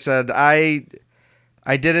 Like I said, I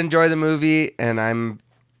did enjoy the movie, and I'm,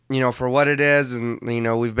 for what it is, and,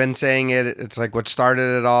 we've been saying it, it's like what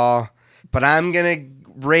started it all. But I'm going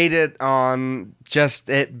to rate it on just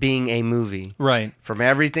it being a movie. Right. From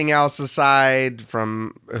everything else aside,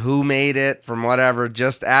 from who made it, from whatever,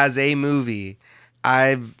 just as a movie.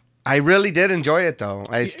 I really did enjoy it, though.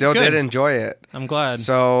 I still Good. did enjoy it. I'm glad.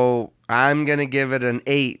 So I'm going to give it an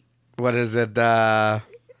 8. What is it? The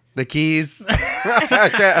keys?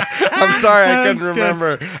 I'm sorry, I couldn't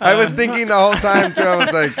remember. I was thinking the whole time, too. I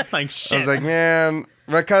was like, shit. I was like, man,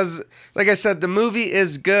 because, like I said, the movie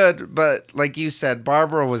is good, but like you said,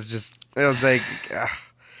 Barbara was just, it was like, ugh.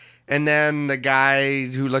 And then the guy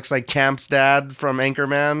who looks like Champ's dad from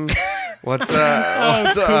Anchorman.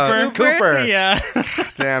 Cooper. Yeah.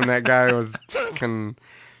 Damn, that guy was fucking.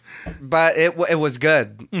 But it was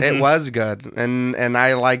good. Mm-hmm. It was good, and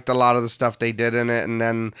I liked a lot of the stuff they did in it. And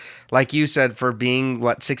then, like you said, for being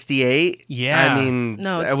 68, Yeah. I mean,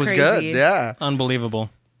 No, it's it was crazy. good. Yeah,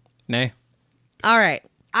 Unbelievable. Nay. All right.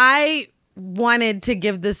 I wanted to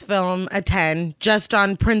give this film a 10 just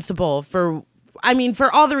on principle for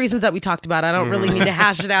all the reasons that we talked about. I don't really need to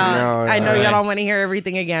hash it out. No, I know right. y'all don't want to hear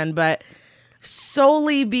everything again, but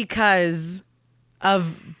solely because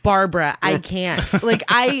of Barbara, I can't. Like,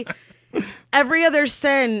 every other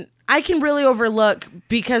sin I can really overlook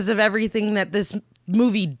because of everything that this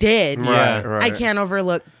movie did, Yeah. Right. I can't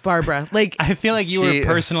overlook Barbara. Like, I feel like you She- were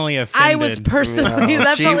personally offended. I was personally,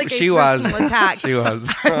 that felt like a personal attack. She was.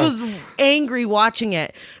 I was angry watching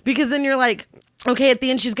it because then you're like, okay, at the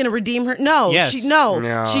end she's going to redeem her. No, Yes. she No,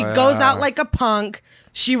 goes yeah. out like a punk.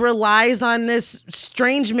 She relies on this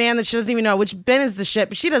strange man that she doesn't even know, which Ben is the shit,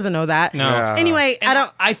 but she doesn't know that. No. Yeah. Anyway, And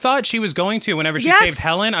I thought she was going to whenever she Yes. saved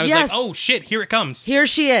Helen. I was Yes. like, oh shit, here it comes. Here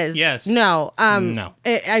she is. Yes. No. No.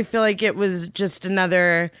 I feel like it was just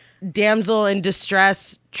another damsel in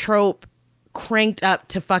distress trope cranked up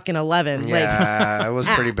to fucking 11. Yeah, it was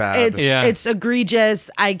pretty bad. It's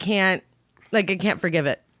egregious. I can't forgive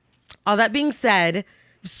it. All that being said,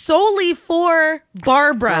 solely for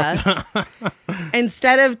Barbara,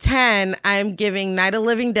 instead of 10, I'm giving Night of the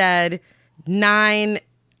Living Dead 9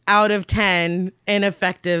 out of 10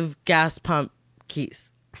 ineffective gas pump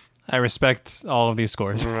keys. I respect all of these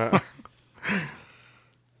scores.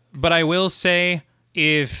 But I will say,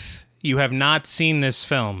 if you have not seen this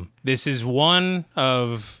film, this is one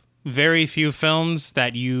of very few films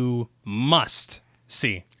that you must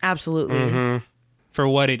see. Absolutely. For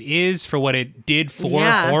what it is, for what it did for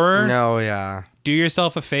Yeah. horror. No, yeah. Do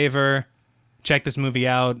yourself a favor, check this movie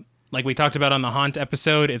out. Like we talked about on the Haunt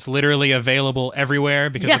episode, it's literally available everywhere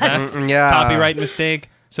because of Yes. that Yeah. copyright mistake.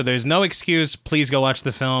 So there's no excuse. Please go watch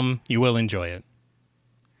the film. You will enjoy it.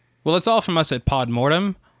 Well, it's all from us at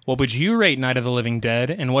Podmortem. What would you rate Night of the Living Dead,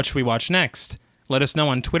 and what should we watch next? Let us know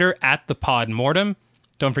on Twitter at the Podmortem.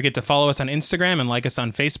 Don't forget to follow us on Instagram and like us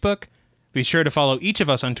on Facebook. Be sure to follow each of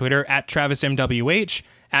us on Twitter at TravisMWH,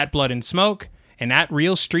 at Blood and Smoke, and at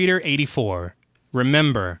RealStreeter84.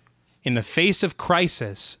 Remember, in the face of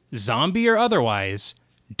crisis, zombie or otherwise,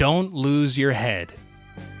 don't lose your head.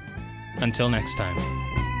 Until next time.